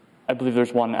 I believe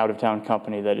there's one out-of-town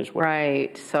company that is waiting.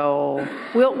 Right. So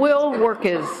we'll work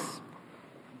as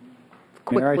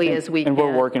quickly as we can. And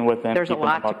we're working with them. There's a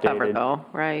lot to cover, though,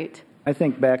 right? I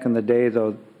think back in the day,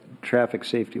 though, traffic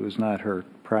safety was not her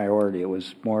priority. It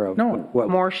was more of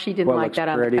more she didn't like that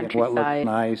on the countryside. What looks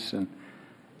nice and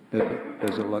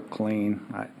does it look clean?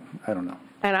 I don't know.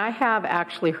 And I have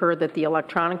actually heard that the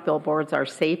electronic billboards are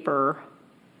safer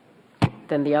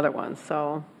than the other ones,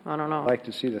 so I don't know. I'd like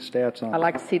to see the stats on. I'd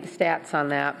like to see the stats on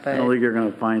that, but I don't think you're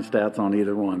going to find stats on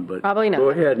either one, but probably not.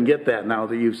 Go ahead and get that now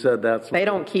that you've said that. They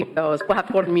don't keep those. We'll have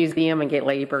to go to the museum and get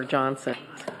Lady Bird Johnson.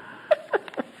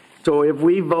 So if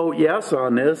we vote yes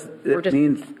on this, it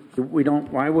means we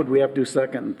don't. Why would we have to do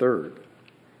second and third?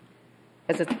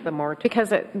 Because it's the moratorium. Because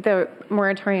the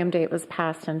moratorium date was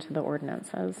passed into the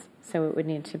ordinances, so it would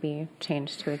need to be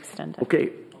changed to extend it.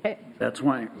 Okay. That's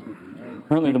why.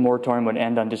 Currently, the moratorium would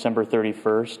end on December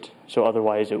 31st, so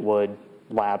otherwise it would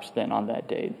lapse then on that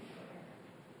date.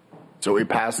 So we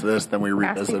pass this, then we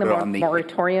revisit it on the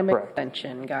moratorium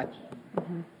extension. Gotcha.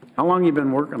 Mm-hmm. How long have you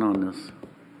been working on this?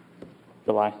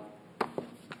 July.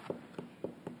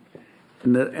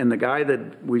 And the guy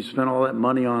that we spent all that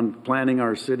money on planning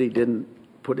our city didn't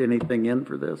put anything in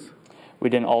for this? We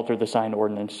didn't alter the sign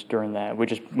ordinance during that. We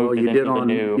just moved it into the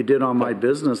new. You did on my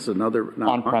business and other.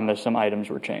 On premise, some items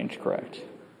were changed, correct.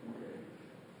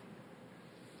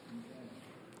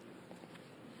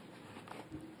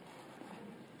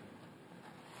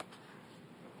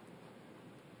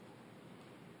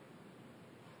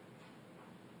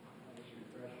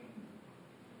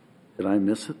 Did I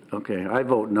miss it? Okay, I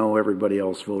vote no. Everybody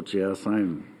else votes yes.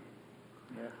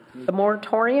 The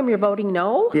moratorium, you're voting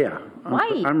no? Yeah.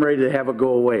 Why? I'm ready to have it go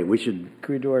away. We should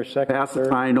Could we do our second? pass the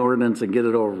sign ordinance and get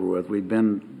it over with. We've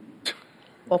been,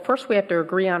 Well, first we have to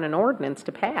agree on an ordinance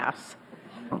to pass.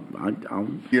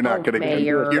 You're not going to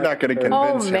Mayor. you're not going to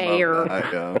convince him Mayor. of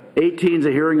that. Yeah. 18 is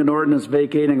a hearing and ordinance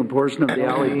vacating a portion of the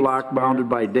alley block bounded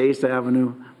by Dace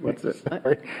Avenue. What's it?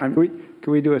 Can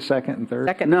we do a second and third?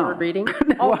 Second, No. third reading?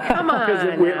 Oh, come on.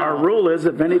 Because our rule is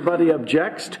if anybody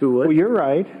objects to it. Well, you're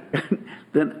right.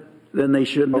 then they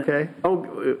shouldn't. Okay.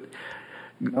 Oh,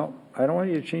 No, I don't want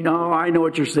you to change. no, I know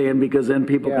what you're saying because then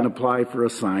people can Yeah. apply for a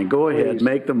sign. Go ahead, Please.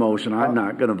 make the motion. I'm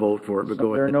not going to vote for it, but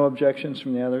go There are ahead. no objections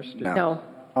from the others? No.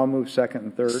 I'll move second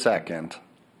and third. Second.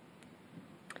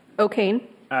 O'Kane.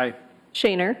 Aye.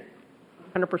 Shaner.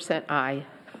 100% aye.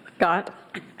 Scott.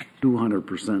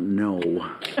 200% no.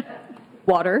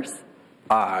 Waters.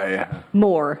 Aye.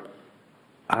 Moore.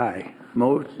 Aye.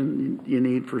 Motion you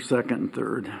need for second and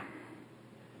third.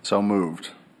 So moved.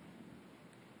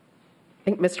 I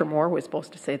think Mr. Moore was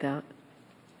supposed to say that.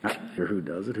 Not sure who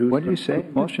does it. What did you say?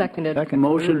 Motion? Seconded. Second.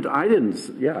 Motion, I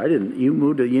didn't. You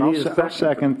moved it. You need a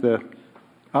second.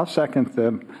 I'll second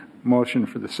the motion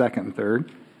for the second and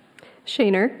third.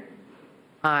 Shaner.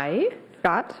 Aye.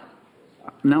 Scott.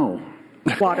 No.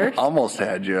 Waters. Almost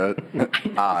had you.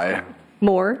 Aye.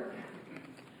 Moore.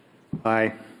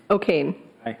 Aye. O'Kane.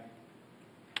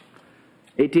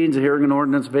 18 is a hearing and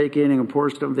ordinance vacating a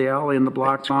portion of the alley in the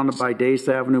block bounded by Dace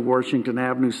Avenue, Washington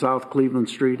Avenue, South Cleveland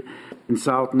Street, and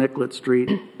South Nicollet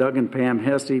Street. Doug and Pam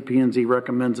Hesse, P&Z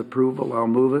recommends approval. I'll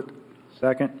move it.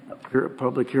 Second.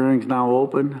 Public hearing's now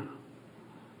open.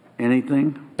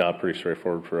 Anything? Not pretty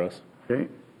straightforward for us. Okay.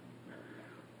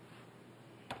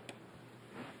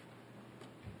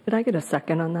 Did I get a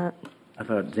second on that? I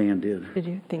thought Dan did. Did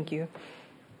you? Thank you.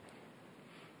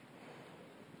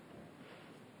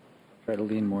 Try to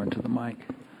lean more into the mic.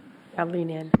 I'll lean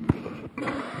in.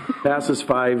 Passes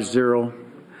 5-0.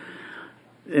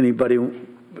 Anybody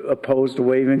opposed to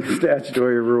waiving the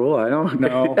statutory rule? I don't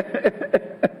know.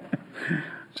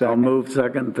 I'll move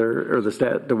second, third, or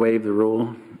to waive the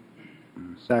rule.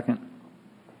 Second.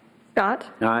 Scott.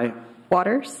 Aye.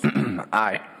 Waters.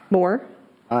 Aye. Moore.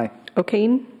 Aye.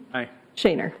 O'Kane. Aye.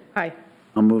 Shaner. Aye.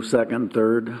 I'll move second,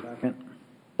 third. Second.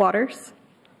 Waters.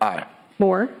 Aye.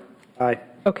 Moore. Aye.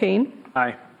 O'Kane.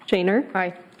 Aye. Shaner.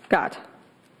 Aye. Scott.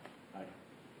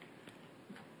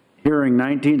 Hearing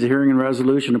 19 is a hearing and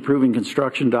resolution approving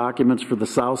construction documents for the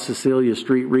South Cecilia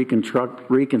Street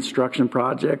reconstruction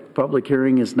project. Public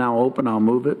hearing is now open. I'll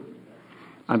move it.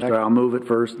 I'm sorry, I'll move it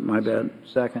first. My bad.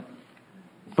 Second.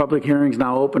 Public hearing is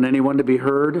now open. Anyone to be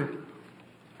heard?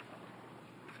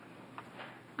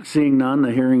 Seeing none,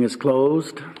 the hearing is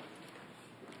closed.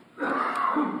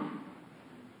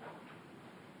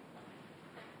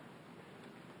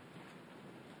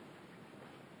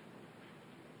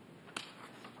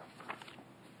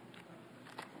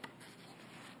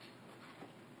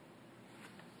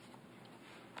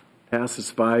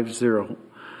 Passes 5-0.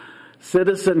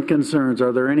 Citizen concerns.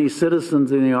 Are there any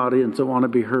citizens in the audience that want to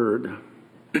be heard?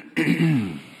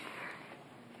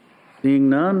 Seeing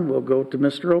none, we'll go to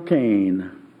Mr.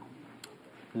 O'Kane.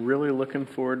 Really looking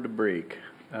forward to break.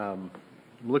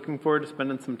 Looking forward to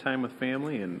spending some time with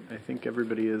family, and I think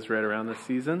everybody is right around this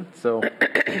season. So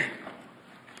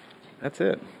that's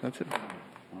it. That's it.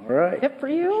 All right. Yep, for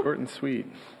you. Short and sweet.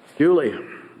 Julie.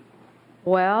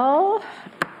 Well,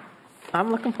 I'm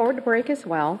looking forward to break as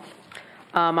well.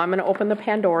 I'm going to open the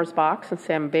Pandora's box and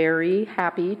say I'm very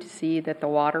happy to see that the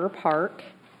water park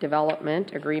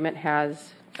development agreement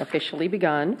has officially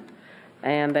begun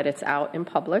and that it's out in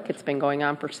public. It's been going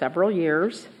on for several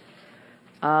years.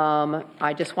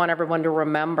 I just want everyone to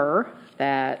remember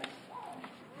that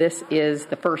this is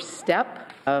the first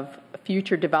step of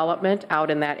future development out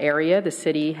in that area. The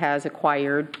city has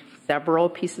acquired several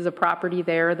pieces of property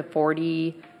there, the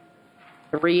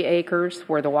 43 acres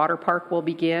where the water park will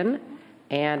begin,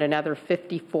 and another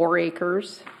 54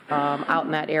 acres out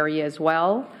in that area as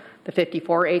well. The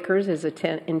 54 acres is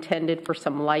intended for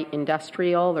some light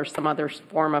industrial or some other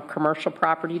form of commercial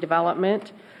property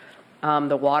development.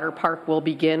 The water park will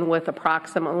begin with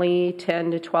approximately 10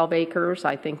 to 12 acres.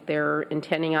 I think they're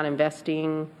intending on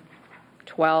investing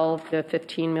 $12 to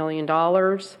 $15 million.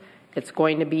 It's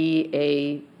going to be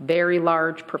a very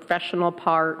large professional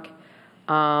park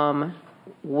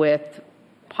with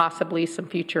possibly some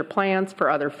future plans for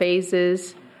other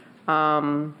phases.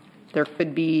 There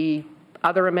could be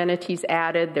other amenities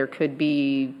added. There could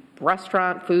be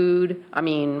restaurant, food,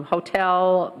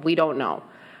 hotel, we don't know.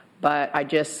 But I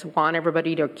just want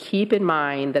everybody to keep in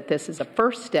mind that this is a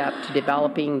first step to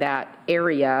developing that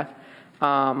area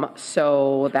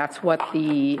So that's what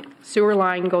the sewer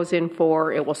line goes in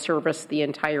for. It will service the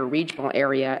entire regional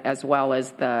area as well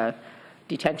as the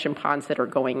detention ponds that are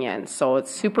going in. So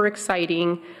it's super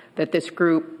exciting that this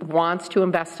group wants to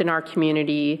invest in our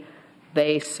community.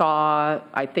 They saw,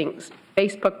 I think,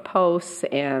 Facebook posts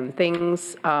and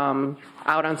things out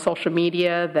on social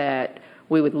media that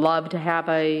we would love to have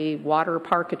a water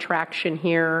park attraction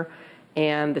here,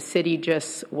 and the city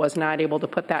just was not able to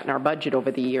put that in our budget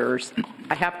over the years.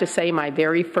 I have to say, my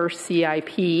very first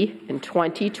CIP in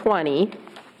 2020,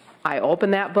 I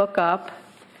opened that book up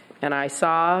and I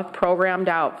saw programmed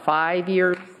out 5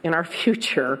 years in our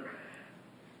future,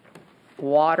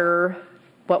 water,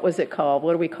 what was it called?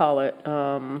 What do we call it?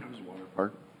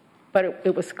 But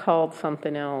it was called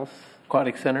something else.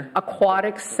 Aquatic Center?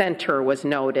 Aquatic Center was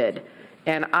noted.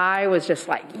 And I was just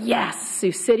like, yes,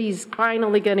 Sioux City's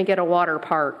finally going to get a water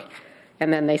park.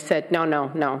 And then they said,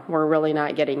 no, we're really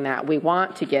not getting that. We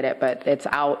want to get it, but it's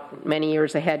out many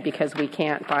years ahead because we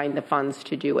can't find the funds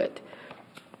to do it.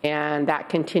 And that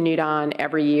continued on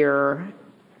every year.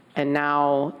 And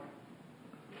now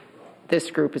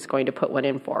this group is going to put one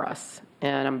in for us.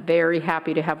 And I'm very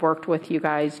happy to have worked with you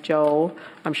guys, Joe.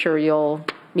 I'm sure you'll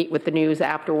meet with the news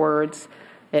afterwards.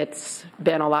 It's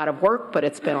been a lot of work, but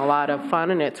it's been a lot of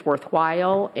fun and it's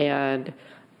worthwhile. And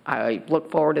I look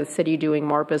forward to the city doing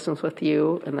more business with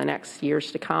you in the next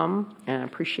years to come, and I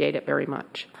appreciate it very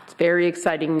much. It's very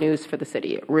exciting news for the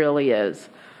city. It really is.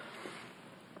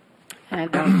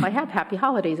 And I have happy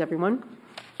holidays, everyone.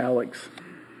 Alex.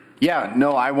 Yeah,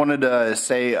 no, I wanted to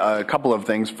say a couple of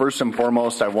things. First and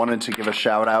foremost, I wanted to give a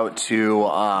shout out to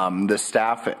the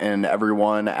staff and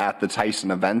everyone at the Tyson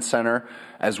Event Center,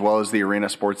 as well as the Arena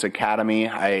Sports Academy.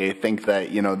 I think that,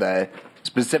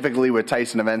 specifically with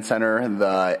Tyson Event Center,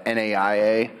 the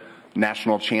NAIA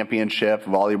National Championship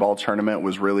Volleyball Tournament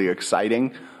was really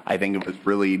exciting. I think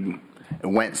it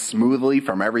went smoothly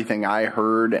from everything I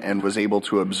heard and was able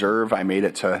to observe. I made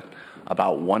it to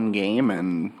about one game,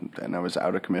 and then I was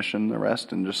out of commission the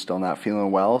rest and just still not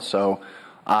feeling well. So,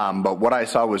 but what I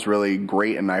saw was really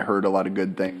great, and I heard a lot of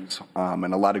good things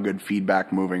and a lot of good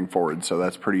feedback moving forward. So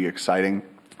that's pretty exciting.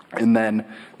 And then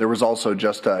there was also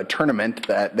just a tournament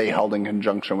that they held in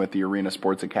conjunction with the Arena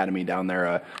Sports Academy down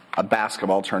there, a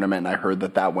basketball tournament, and I heard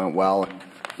that went well and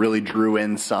really drew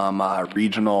in some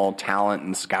regional talent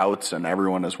and scouts and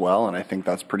everyone as well. And I think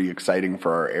that's pretty exciting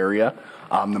for our area.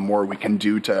 The more we can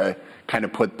do to kind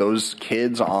of put those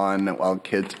kids on,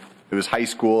 it was high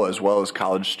school as well as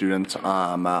college students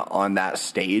on that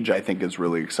stage, I think is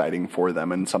really exciting for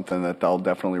them and something that they'll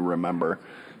definitely remember.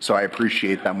 So I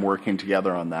appreciate them working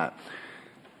together on that.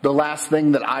 The last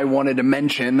thing that I wanted to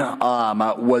mention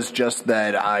was just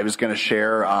that I was going to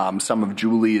share some of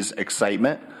Julie's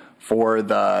excitement for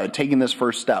taking this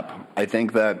first step. I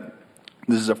think that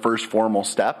this is a first formal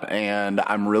step, and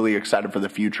I'm really excited for the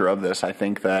future of this. I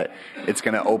think that it's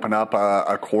going to open up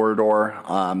a corridor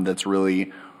that's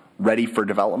really ready for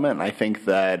development. I think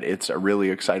that it's a really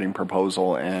exciting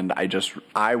proposal, and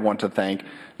I want to thank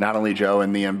not only Joe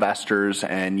and the investors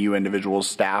and you individuals,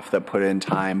 staff that put in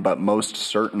time, but most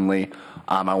certainly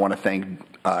I want to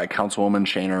thank Councilwoman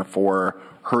Shaner for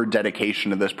her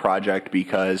dedication to this project,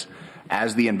 because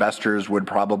as the investors would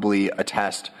probably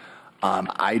attest,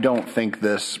 I don't think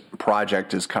this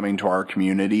project is coming to our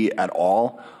community at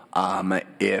all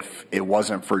if it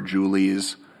wasn't for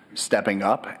Julie's stepping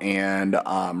up and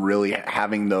really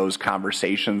having those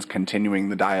conversations, continuing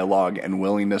the dialogue, and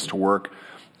willingness to work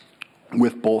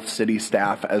with both city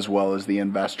staff as well as the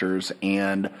investors.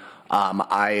 And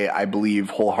I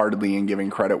believe wholeheartedly in giving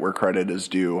credit where credit is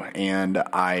due. And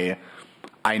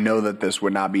I know that this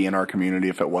would not be in our community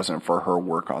if it wasn't for her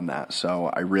work on that. So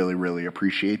I really, really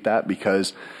appreciate that,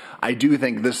 because I do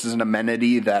think this is an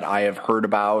amenity that I have heard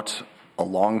about a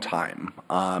long time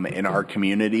in our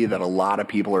community, that a lot of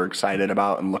people are excited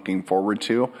about and looking forward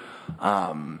to.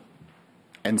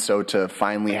 And so to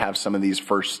finally have some of these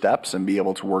first steps and be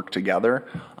able to work together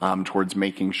towards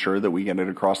making sure that we get it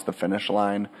across the finish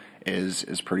line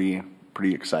is pretty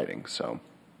exciting. So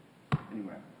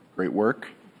anyway, great work.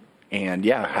 And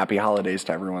yeah, happy holidays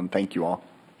to everyone. Thank you all.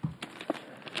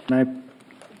 And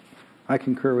I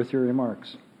concur with your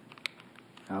remarks,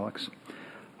 Alex.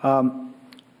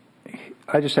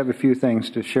 I just have a few things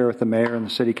to share with the mayor and the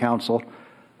city council.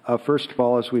 First of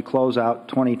all, as we close out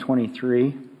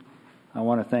 2023, I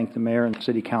want to thank the mayor and the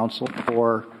city council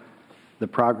for the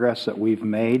progress that we've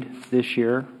made this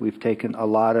year. We've taken a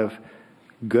lot of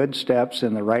good steps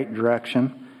in the right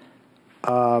direction.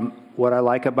 What I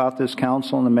like about this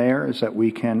council and the mayor is that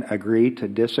we can agree to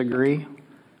disagree.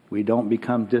 We don't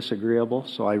become disagreeable,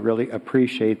 so I really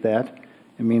appreciate that.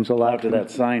 It means a lot. After that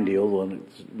sign deal, when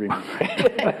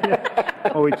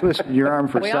Oh, we twisted your arm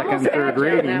for second and third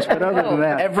readings, but other than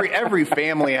that. Every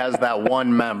family has that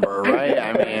one member, right?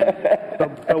 I mean.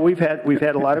 But we've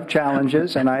had a lot of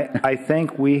challenges, and I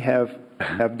think we have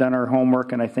done our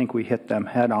homework, and I think we hit them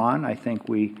head on. I think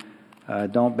we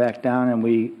don't back down, and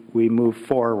we move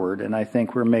forward, and I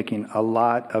think we're making a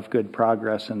lot of good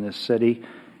progress in this city,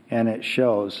 and it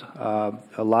shows.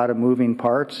 A lot of moving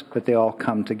parts, but they all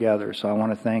come together. So I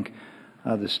want to thank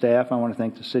the staff. I want to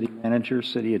thank the city manager,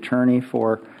 city attorney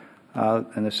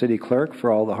and the city clerk for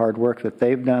all the hard work that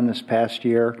they've done this past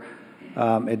year.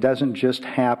 It doesn't just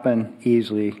happen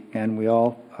easily, and we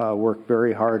all work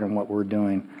very hard on what we're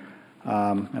doing.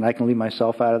 And I can leave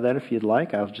myself out of that if you'd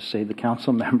like. I'll just say the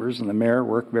council members and the mayor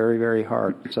work very, very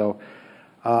hard. So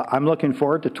I'm looking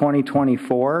forward to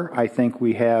 2024. I think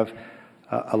we have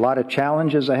a lot of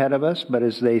challenges ahead of us, but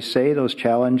as they say, those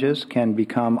challenges can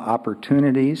become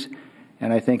opportunities.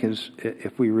 And I think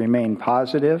if we remain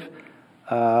positive,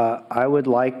 I would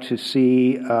like to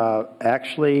see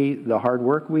actually the hard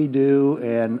work we do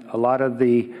and a lot of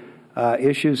the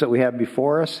issues that we have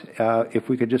before us, if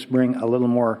we could just bring a little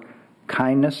more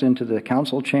kindness into the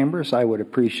council chambers, I would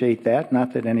appreciate that.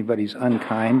 Not that anybody's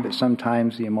unkind, but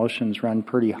sometimes the emotions run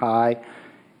pretty high.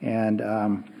 And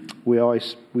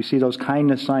we see those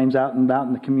kindness signs out and about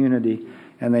in the community,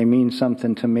 and they mean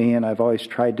something to me, and I've always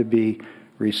tried to be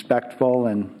respectful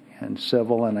and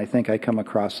civil, and I think I come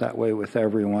across that way with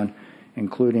everyone,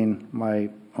 including my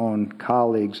own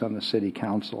colleagues on the city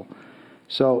council.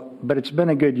 So, but it's been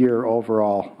a good year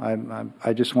overall.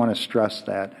 I just want to stress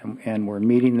that, and we're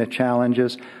meeting the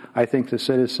challenges. I think the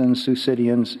citizens, Sioux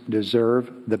Cityans,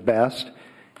 deserve the best,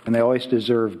 and they always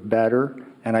deserve better,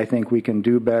 and I think we can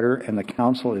do better, and the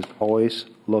council is always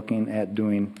looking at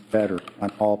doing better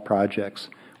on all projects.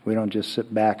 We don't just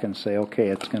sit back and say, okay,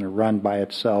 it's going to run by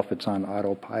itself. It's on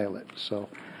autopilot. So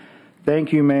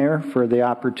thank you, Mayor, for the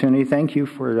opportunity. Thank you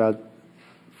for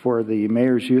the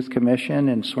Mayor's Youth Commission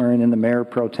and swearing in the Mayor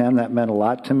Pro Tem. That meant a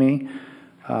lot to me.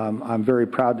 I'm very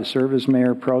proud to serve as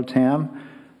Mayor Pro Tem.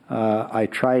 I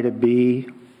try to be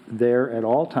there at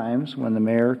all times when the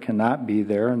mayor cannot be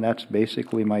there, and that's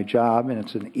basically my job, and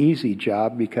it's an easy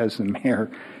job because the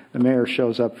mayor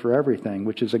shows up for everything,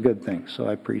 which is a good thing. So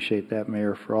I appreciate that,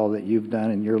 Mayor, for all that you've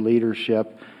done and your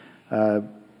leadership.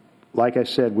 Like I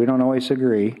said, we don't always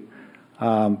agree,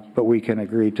 but we can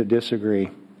agree to disagree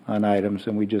on items,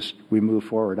 and we move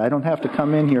forward. I don't have to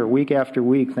come in here week after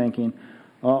week thinking,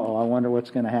 uh-oh, I wonder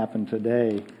what's going to happen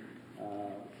today.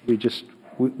 We just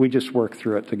work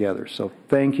through it together. So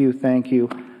thank you.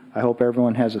 I hope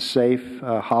everyone has a safe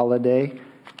holiday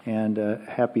and a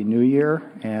happy new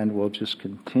year, and we'll just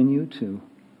continue to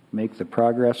make the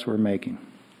progress we're making.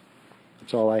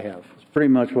 That's all I have. It's pretty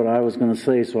much what I was going to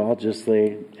say, so I'll just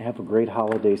say have a great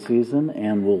holiday season,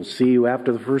 and we'll see you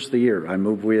after the first of the year. I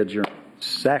move we adjourn.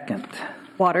 Second.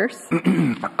 Waters.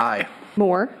 Aye.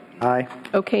 Moore. Aye.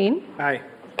 O'Kane. Aye.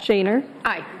 Shaner.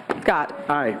 Aye. Scott.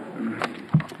 Aye.